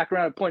finger back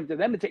around and pointing to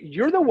them and saying,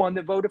 you're the one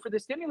that voted for the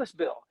stimulus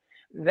bill.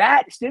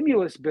 That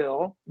stimulus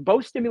bill,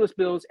 both stimulus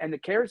bills and the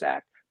CARES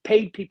Act,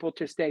 paid people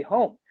to stay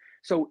home.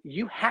 So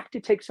you have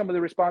to take some of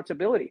the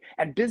responsibility.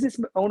 And business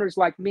owners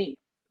like me,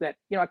 that,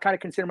 I kind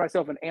of consider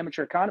myself an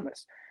amateur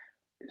economist,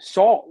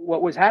 saw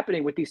what was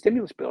happening with these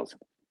stimulus bills,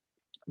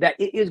 that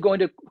it is going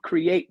to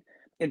create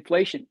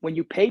inflation. When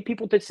you pay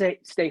people to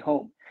stay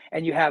home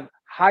and you have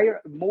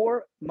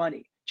more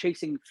money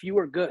chasing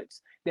fewer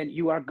goods, then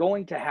you are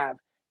going to have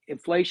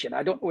inflation.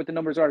 I don't know what the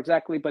numbers are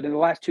exactly, but in the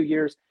last 2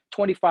 years,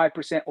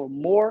 25% or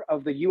more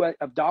of the US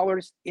of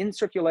dollars in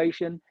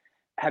circulation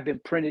have been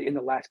printed in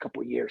the last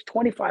couple of years.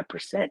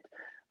 25%.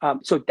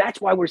 So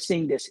that's why we're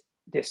seeing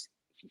this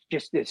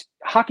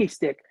hockey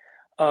stick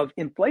of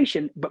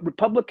inflation. But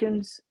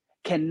Republicans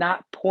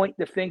cannot point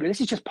the finger.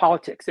 This is just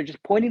politics. They're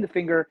just pointing the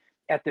finger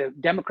at the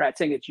Democrats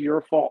saying it's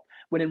your fault,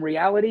 when in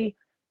reality,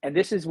 and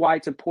this is why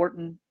it's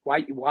important,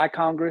 why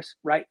Congress,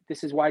 right?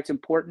 This is why it's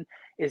important,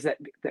 is that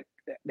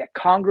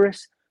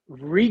Congress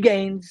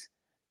regains,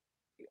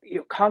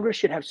 Congress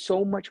should have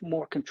so much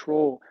more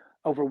control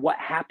over what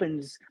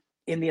happens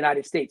in the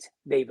United States.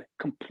 They've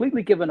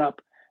completely given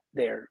up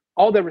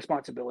all their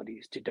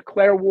responsibilities to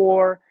declare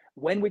war,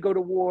 when we go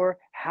to war,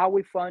 how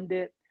we fund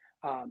it.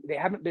 They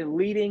haven't been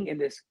leading in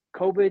this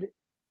COVID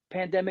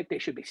pandemic. They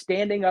should be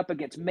standing up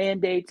against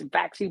mandates and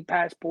vaccine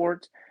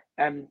passports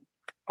and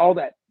all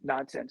that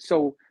nonsense.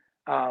 So,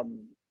 I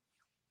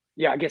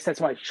guess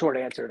that's my short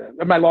answer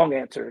my long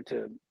answer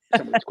to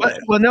some of these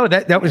questions. Well, no,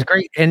 that was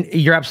great. And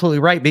you're absolutely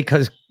right,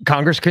 because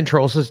Congress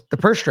controls the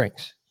purse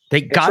strings.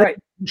 They got to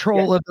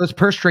control of those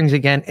purse strings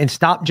again and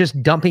stop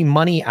just dumping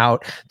money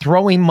out,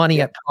 throwing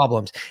money at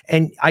problems.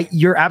 And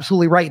you're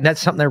absolutely right. And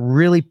that's something that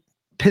really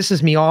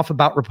pisses me off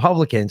about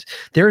Republicans.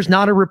 There's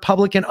not a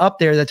Republican up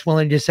there that's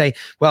willing to say,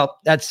 well,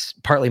 that's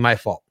partly my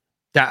fault.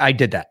 That I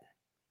did that.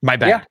 My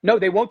bad. Yeah, no,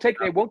 they won't take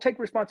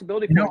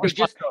responsibility for it.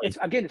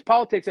 It's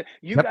politics.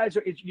 You guys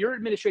are, it's your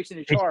administration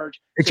in charge.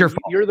 It's your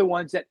fault. You're the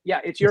ones that,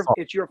 it's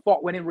your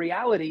fault. When in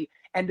reality,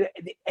 and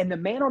the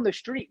man on the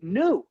street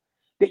knew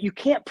that you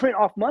can't print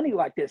off money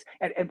like this.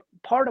 And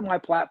part of my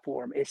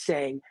platform is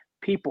saying,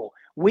 people,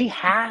 we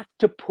have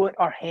to put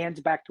our hands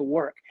back to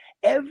work.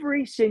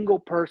 Every single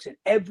person,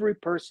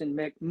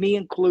 me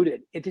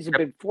included, it has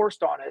been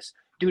forced on us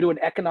due to an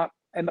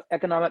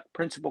economic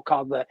principle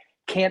called the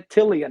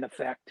Cantillon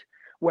effect,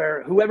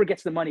 where whoever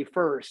gets the money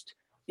first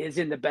is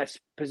in the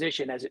best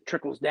position as it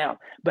trickles down.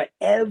 But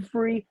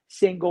every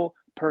single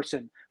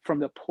person, from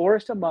the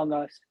poorest among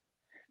us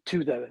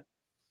to the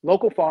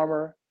local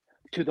farmer,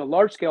 to the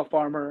large-scale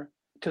farmer,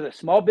 to the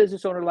small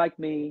business owner like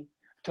me,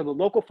 to the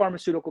local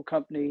pharmaceutical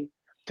company,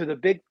 to the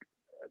big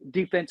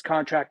defense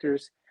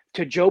contractors,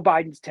 to Joe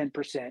Biden's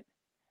 10%,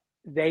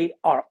 they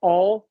are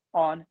all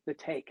on the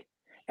take.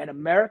 And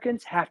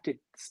Americans have to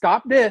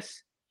stop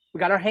this. We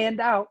got our hand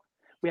out.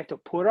 We have to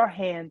put our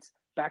hands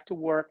back to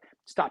work.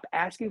 Stop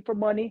asking for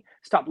money.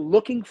 Stop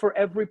looking for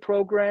every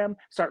program.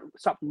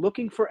 Stop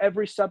looking for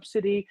every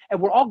subsidy. And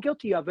we're all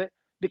guilty of it,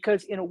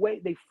 because in a way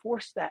they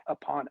force that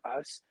upon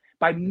us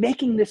by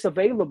making this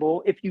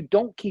available. If you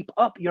don't keep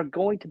up, you're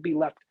going to be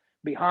left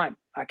behind.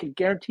 I can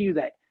guarantee you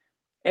that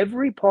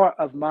every part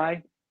of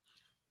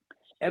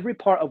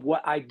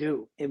what I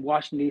do in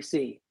Washington,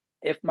 D.C.,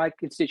 if my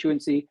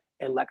constituency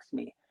elects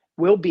me,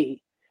 will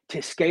be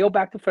to scale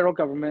back the federal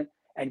government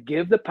and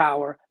give the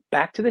power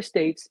back to the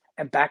states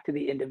and back to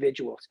the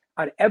individuals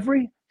on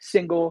every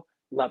single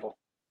level.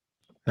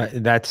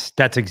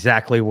 That's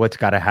exactly what's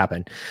got to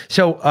happen.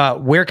 So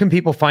where can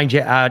people find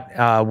you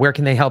at? Where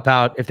can they help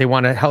out if they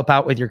want to help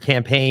out with your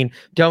campaign,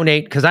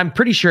 donate? Because I'm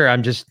pretty sure,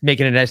 I'm just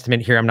making an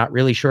estimate here. I'm not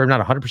really sure. I'm not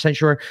 100%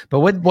 sure.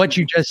 But with what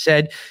you just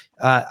said,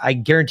 I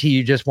guarantee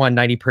you just won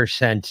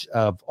 90%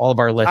 of all of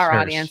our listeners. Our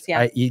audience,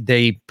 yeah.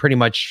 They pretty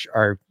much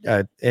are,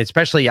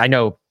 especially I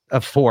know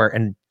of 4,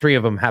 and 3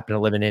 of them happen to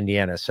live in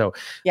Indiana. So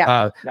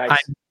nice.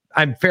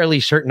 I'm fairly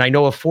certain I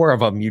know of 4 of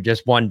them you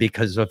just won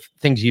because of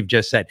things you've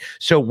just said.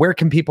 So where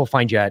can people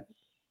find you at?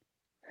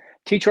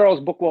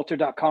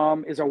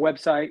 tcharlesbookwalter.com is our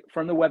website.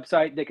 From the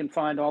website, they can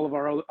find all of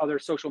our other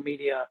social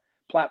media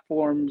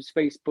platforms,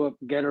 Facebook,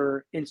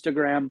 Getter,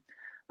 Instagram.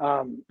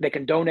 They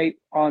can donate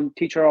on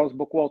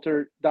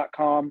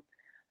tcharlesbookwalter.com.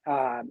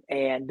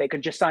 And they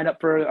can just sign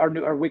up for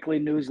our weekly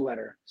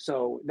newsletter.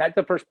 So that's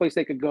the first place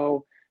they could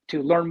go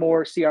to learn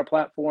more, see our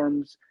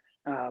platforms.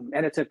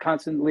 And it's a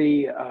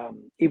constantly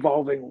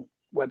evolving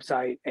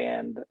website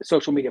and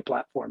social media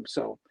platform.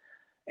 So,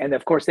 and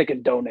of course they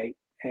can donate.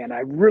 And I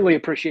really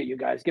appreciate you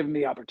guys giving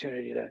me the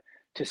opportunity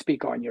to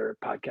speak on your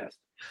podcast.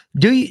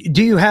 Do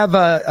you have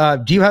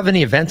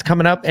any events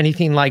coming up?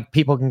 Anything like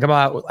people can come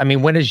out? I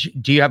mean,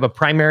 do you have a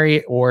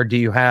primary, or do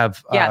you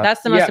have?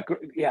 That's the most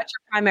what's your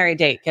primary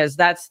date? Because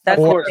that's of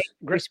course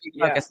we should be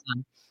focused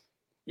on.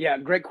 Yeah,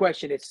 great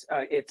question. It's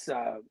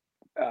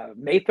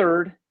May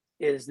 3rd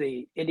is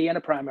the Indiana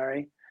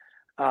primary.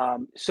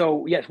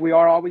 So yes, we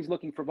are always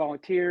looking for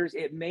volunteers.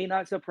 It may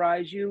not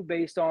surprise you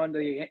based on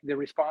the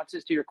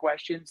responses to your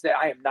questions that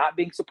I am not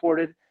being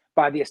supported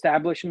by the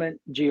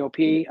establishment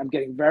GOP. I'm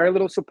getting very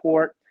little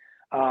support.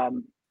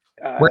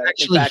 We're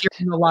actually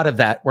hearing a lot of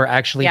that. We're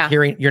actually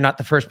hearing, you're not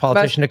the first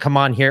politician to come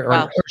on here,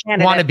 or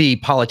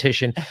wannabe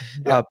politician,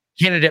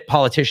 candidate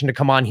politician to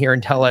come on here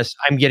and tell us,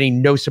 I'm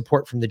getting no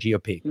support from the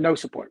GOP. No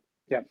support.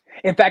 Yeah.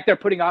 In fact, they're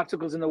putting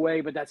obstacles in the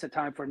way, but that's a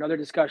time for another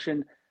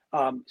discussion.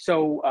 We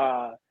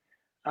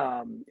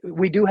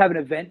do have an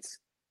events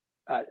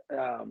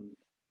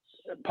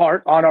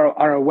part on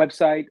our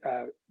website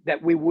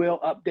that we will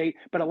update.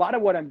 But a lot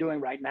of what I'm doing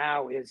right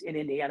now is in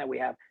Indiana. We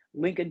have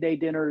Lincoln Day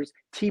dinners,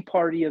 Tea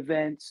Party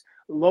events,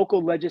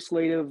 local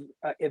legislative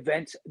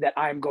events that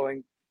I'm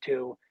going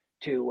to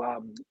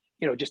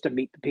just to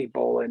meet the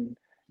people and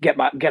get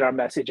our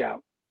message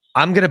out.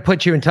 I'm going to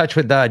put you in touch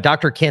with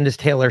Dr. Candace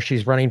Taylor.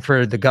 She's running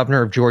for the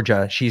governor of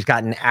Georgia. She's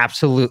gotten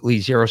absolutely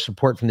zero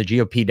support from the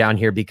GOP down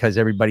here because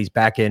everybody's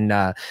back in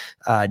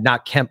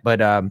not Kemp, but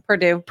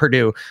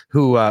Purdue,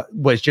 who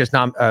was just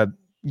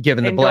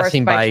given the Endorsed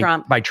blessing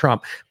by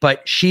Trump.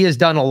 But she has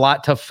done a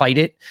lot to fight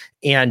it.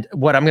 And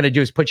what I'm going to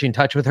do is put you in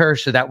touch with her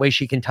so that way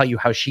she can tell you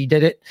how she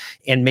did it.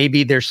 And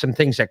maybe there's some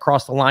things that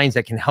cross the lines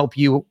that can help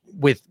you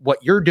with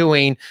what you're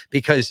doing,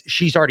 because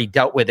she's already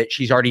dealt with it.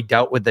 She's already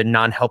dealt with the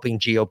non-helping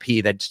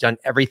GOP that's done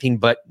everything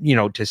but,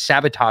 to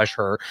sabotage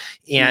her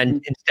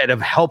and instead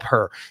of help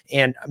her.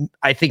 And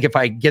I think if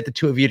I get the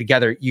two of you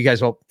together, you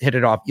guys will hit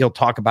it off. You'll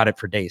talk about it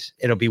for days.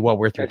 It'll be well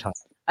worth your time.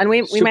 And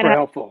we might have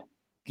helpful.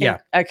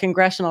 A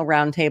congressional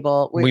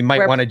roundtable. We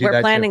might want to do that.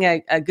 We're planning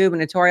a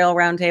gubernatorial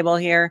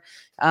roundtable here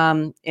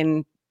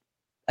in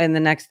the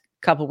next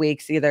couple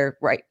weeks,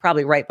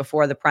 probably right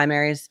before the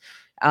primaries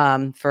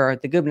for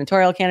the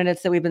gubernatorial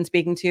candidates that we've been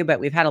speaking to. But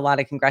we've had a lot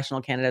of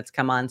congressional candidates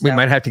come on. So, we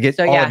might have to get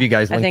all of you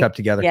guys linked up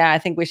together. Yeah, I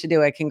think we should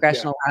do a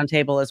congressional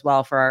roundtable as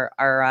well for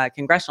our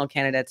congressional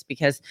candidates,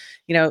 because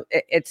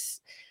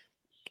it's.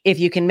 If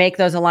you can make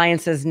those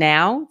alliances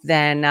now,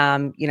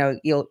 then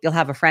you'll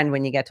have a friend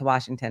when you get to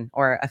Washington,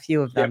 or a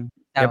few of them.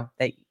 So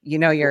that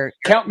you're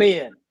count me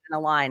in a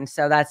line.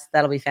 So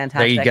that'll be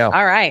fantastic. There you go.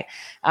 All right.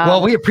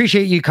 Well, we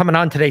appreciate you coming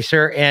on today,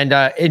 sir, and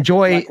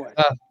enjoy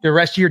the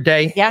rest of your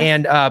day. Yes.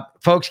 And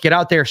folks, get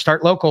out there,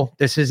 start local.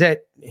 This is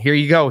it. Here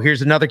you go.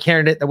 Here's another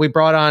candidate that we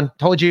brought on.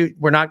 Told you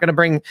we're not going to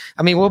bring.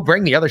 I mean, we'll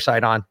bring the other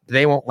side on.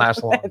 They won't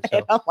last long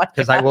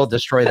because I will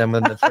destroy them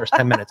in the first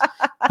 10 minutes.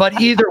 But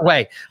either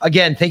way,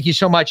 again, thank you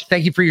so much.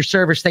 Thank you for your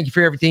service. Thank you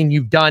for everything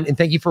you've done, and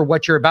thank you for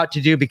what you're about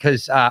to do.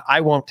 Because I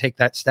won't take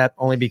that step,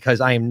 only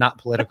because I am not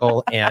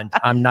political and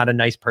I'm not a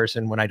nice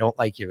person when I don't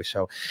like you.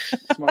 So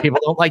people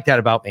don't like that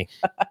about me.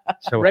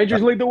 So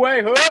Rangers lead the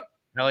way. Huh?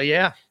 Hell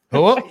yeah.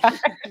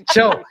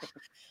 So.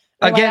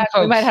 Again,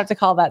 we might have to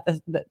call that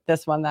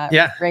this one.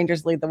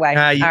 Rangers lead the way. All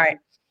right.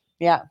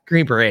 Yeah.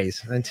 Green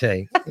Berets. I'd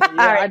say.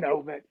 I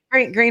know, but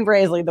Green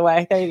Berets lead the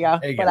way. There you go.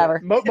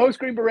 Whatever. Most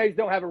Green Berets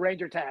don't have a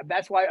Ranger tab.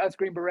 That's why us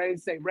Green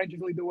Berets say Rangers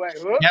lead the way.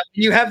 Yeah,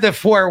 you have the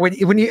 4.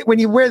 When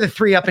you wear the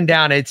 3 up and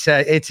down, it's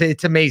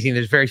amazing.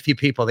 There's very few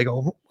people. They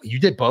go, you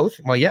did both?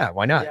 Well, yeah.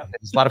 Why not? Yep.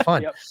 It's a lot of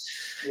fun. Yep.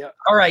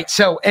 All right.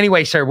 So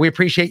anyway, sir, we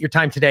appreciate your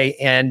time today,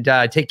 and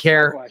take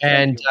care. Likewise.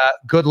 And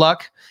good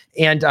luck.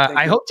 And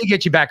I hope to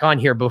get you back on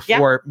here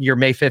before your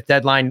May 5th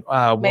deadline.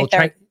 We'll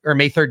try, or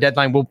May 3rd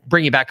deadline. We'll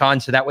bring you back on,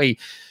 so that way,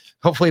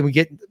 hopefully, we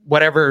get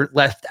whatever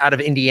left out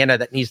of Indiana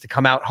that needs to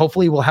come out.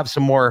 Hopefully, we'll have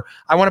some more.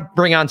 I want to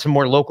bring on some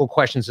more local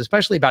questions,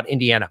 especially about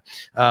Indiana.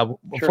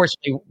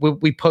 Unfortunately,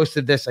 we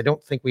posted this. I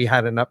don't think we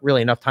had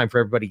really enough time for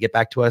everybody to get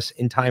back to us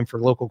in time for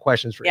local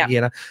questions for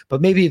Indiana.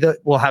 But maybe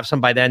we'll have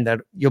some by then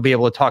that you'll be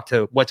able to talk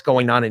to what's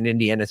going on in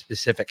Indiana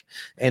specific.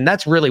 And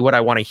that's really what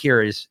I want to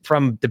hear is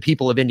from the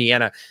people of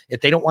Indiana.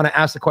 If they don't want to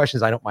ask the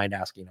questions, I don't mind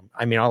asking them.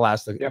 I mean, I'll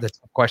ask the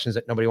questions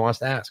that nobody wants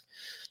to ask.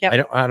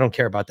 Yep. I don't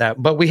care about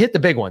that, but we hit the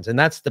big ones, and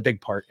that's the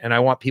big part. And I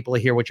want people to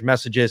hear what your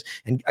message is.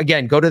 And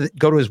again, go to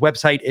his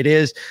website. It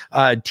is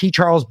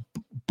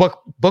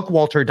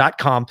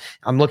tcharlesbookwalter.com.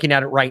 I'm looking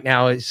at it right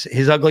now.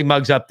 His ugly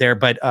mug's up there,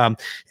 but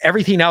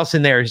everything else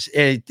in there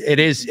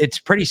it's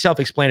pretty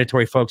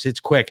self-explanatory, folks. It's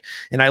quick,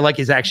 and I like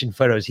his action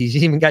photos. He's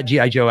even got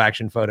G.I. Joe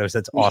action photos.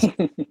 That's awesome.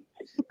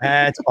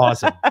 That's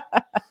awesome.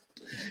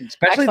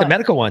 Especially the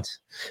medical ones.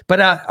 But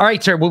all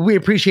right, sir. Well, we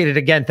appreciate it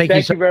again. Thank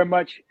you very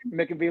much,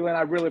 Mick and Velan.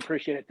 I really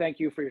appreciate it. Thank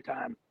you for your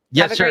time.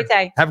 Yes, sir. Have a great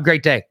day. Have a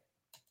great day.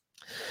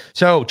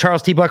 So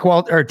Charles T.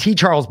 Bookwalter, or T.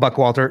 Charles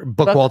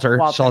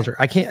Bookwalter, Soldier.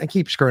 I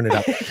keep screwing it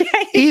up.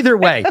 Either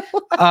way,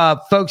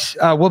 folks,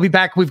 we'll be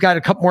back. We've got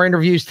a couple more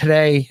interviews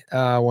today.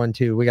 1,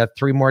 2. We got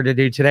 3 more to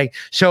do today.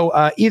 So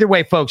either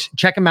way, folks,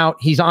 check him out.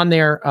 He's on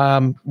there.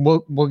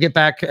 We'll get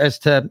back as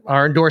to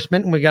our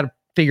endorsement, and we got to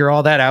figure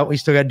all that out. We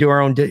still got to do our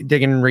own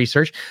digging and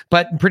research,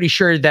 but I'm pretty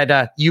sure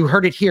that you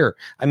heard it here.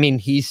 I mean,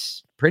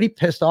 he's pretty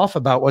pissed off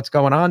about what's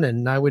going on,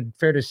 and I would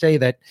fair to say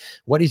that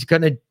what he's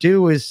going to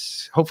do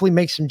is hopefully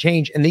make some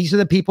change. And these are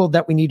the people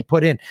that we need to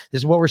put in.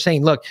 This is what we're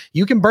saying. Look,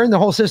 you can burn the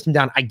whole system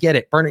down. I get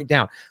it. Burn it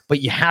down. But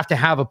you have to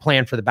have a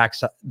plan for the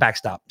backstop.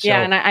 So,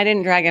 and I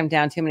didn't drag him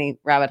down too many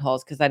rabbit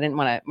holes because I didn't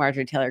want to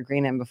Marjorie Taylor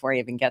Greene him before he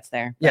even gets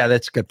there. Yeah,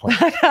 that's a good point.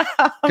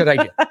 Good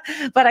idea.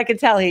 But I could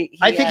tell I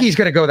think he's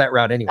going to go that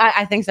route anyway.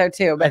 I think so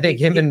too. But I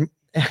think him and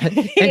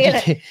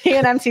he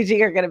and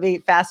MTG are going to be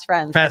fast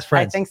friends. I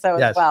think so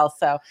as well.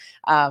 So,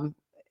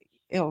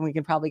 we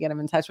can probably get him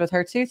in touch with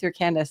her too through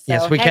Candace. So,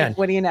 yes, we can.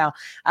 What do you know?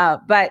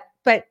 But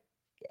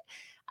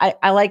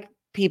I like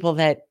people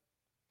that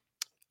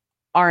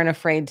aren't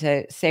afraid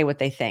to say what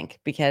they think,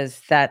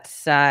 because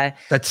that's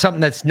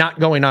something that's not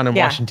going on in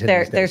Washington.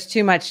 There's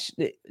too much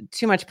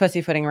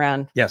pussyfooting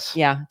around. Yes.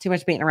 Yeah. Too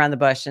much beating around the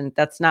bush. And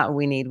that's not what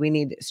we need. We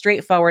need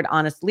straightforward,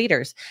 honest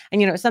leaders.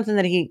 And, something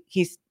that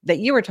that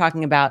you were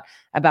talking about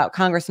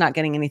Congress not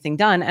getting anything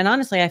done. And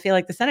honestly, I feel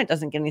like the Senate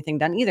doesn't get anything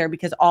done either,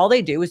 because all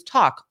they do is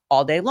talk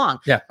all day long.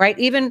 Yeah. Right.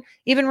 Even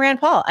Rand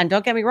Paul. And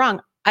don't get me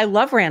wrong, I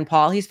love Rand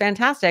Paul. He's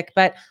fantastic,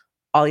 but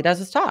all he does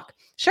is talk.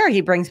 Sure,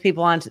 he brings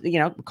people on,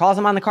 calls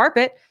them on the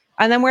carpet.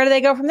 And then where do they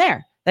go from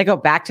there? They go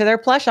back to their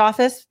plush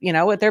office,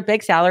 with their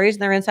big salaries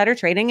and their insider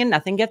trading, and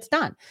nothing gets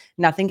done.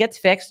 Nothing gets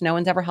fixed. No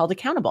one's ever held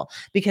accountable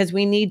because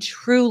we need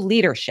true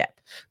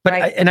leadership. But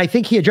right? I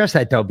think he addressed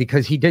that, though,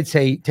 because he did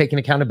say taking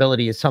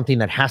accountability is something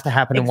that has to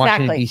happen in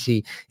Washington,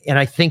 D.C. And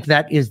I think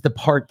that is the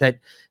part that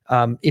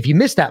if you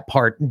missed that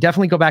part,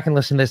 definitely go back and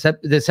listen to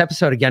this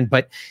episode again.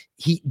 But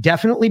he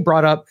definitely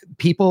brought up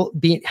people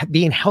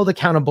being held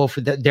accountable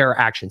for their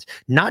actions,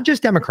 not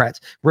just Democrats,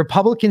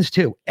 Republicans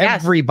too.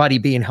 Yes. Everybody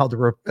being held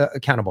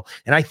accountable.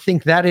 And I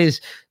think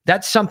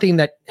that's something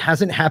that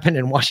hasn't happened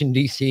in Washington,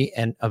 D.C.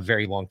 in a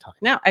very long time.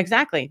 No,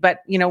 exactly. But,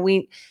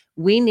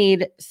 we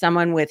need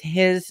someone with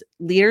his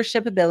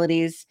leadership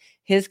abilities,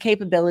 his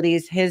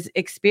capabilities, his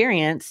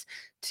experience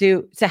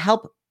to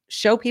help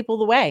show people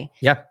the way.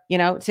 Yeah.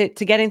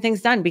 To getting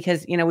things done,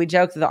 because, we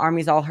joke that the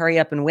Army's all hurry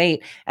up and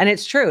wait. And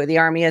it's true. The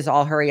Army is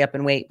all hurry up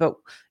and wait. But,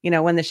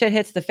 when the shit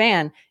hits the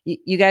fan,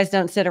 you guys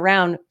don't sit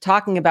around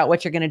talking about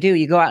what you're going to do.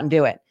 You go out and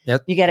do it.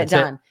 Yep, you get it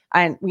done.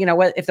 And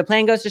if the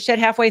plan goes to shit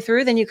halfway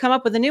through, then you come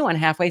up with a new one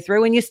halfway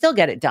through and you still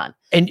get it done.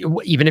 And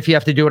even if you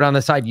have to do it on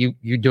the side,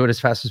 you do it as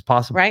fast as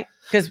possible. Right.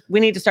 Because we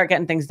need to start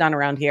getting things done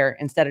around here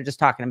instead of just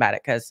talking about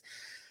it. Because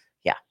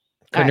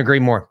couldn't agree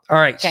more. All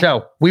right. Okay.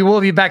 So we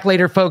will be back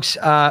later, folks.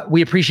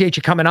 We appreciate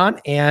you coming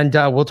on, and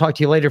we'll talk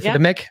to you later for the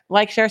Mick.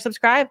 Like, share,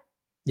 subscribe.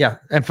 Yeah.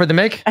 And for the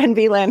Mick. And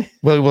V-Lynn.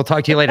 We'll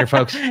talk to you later,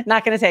 folks.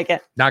 Not going to take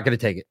it. Not going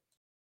to take it.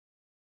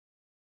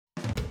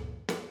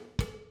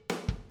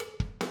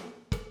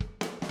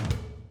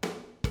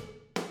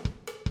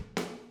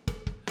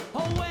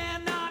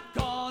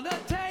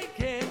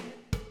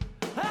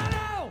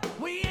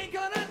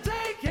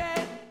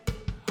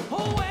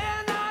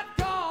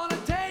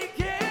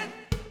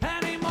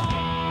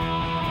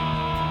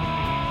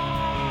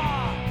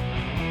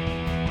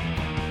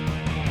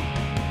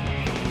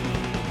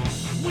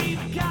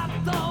 We've got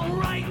the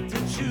right to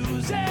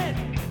choose it.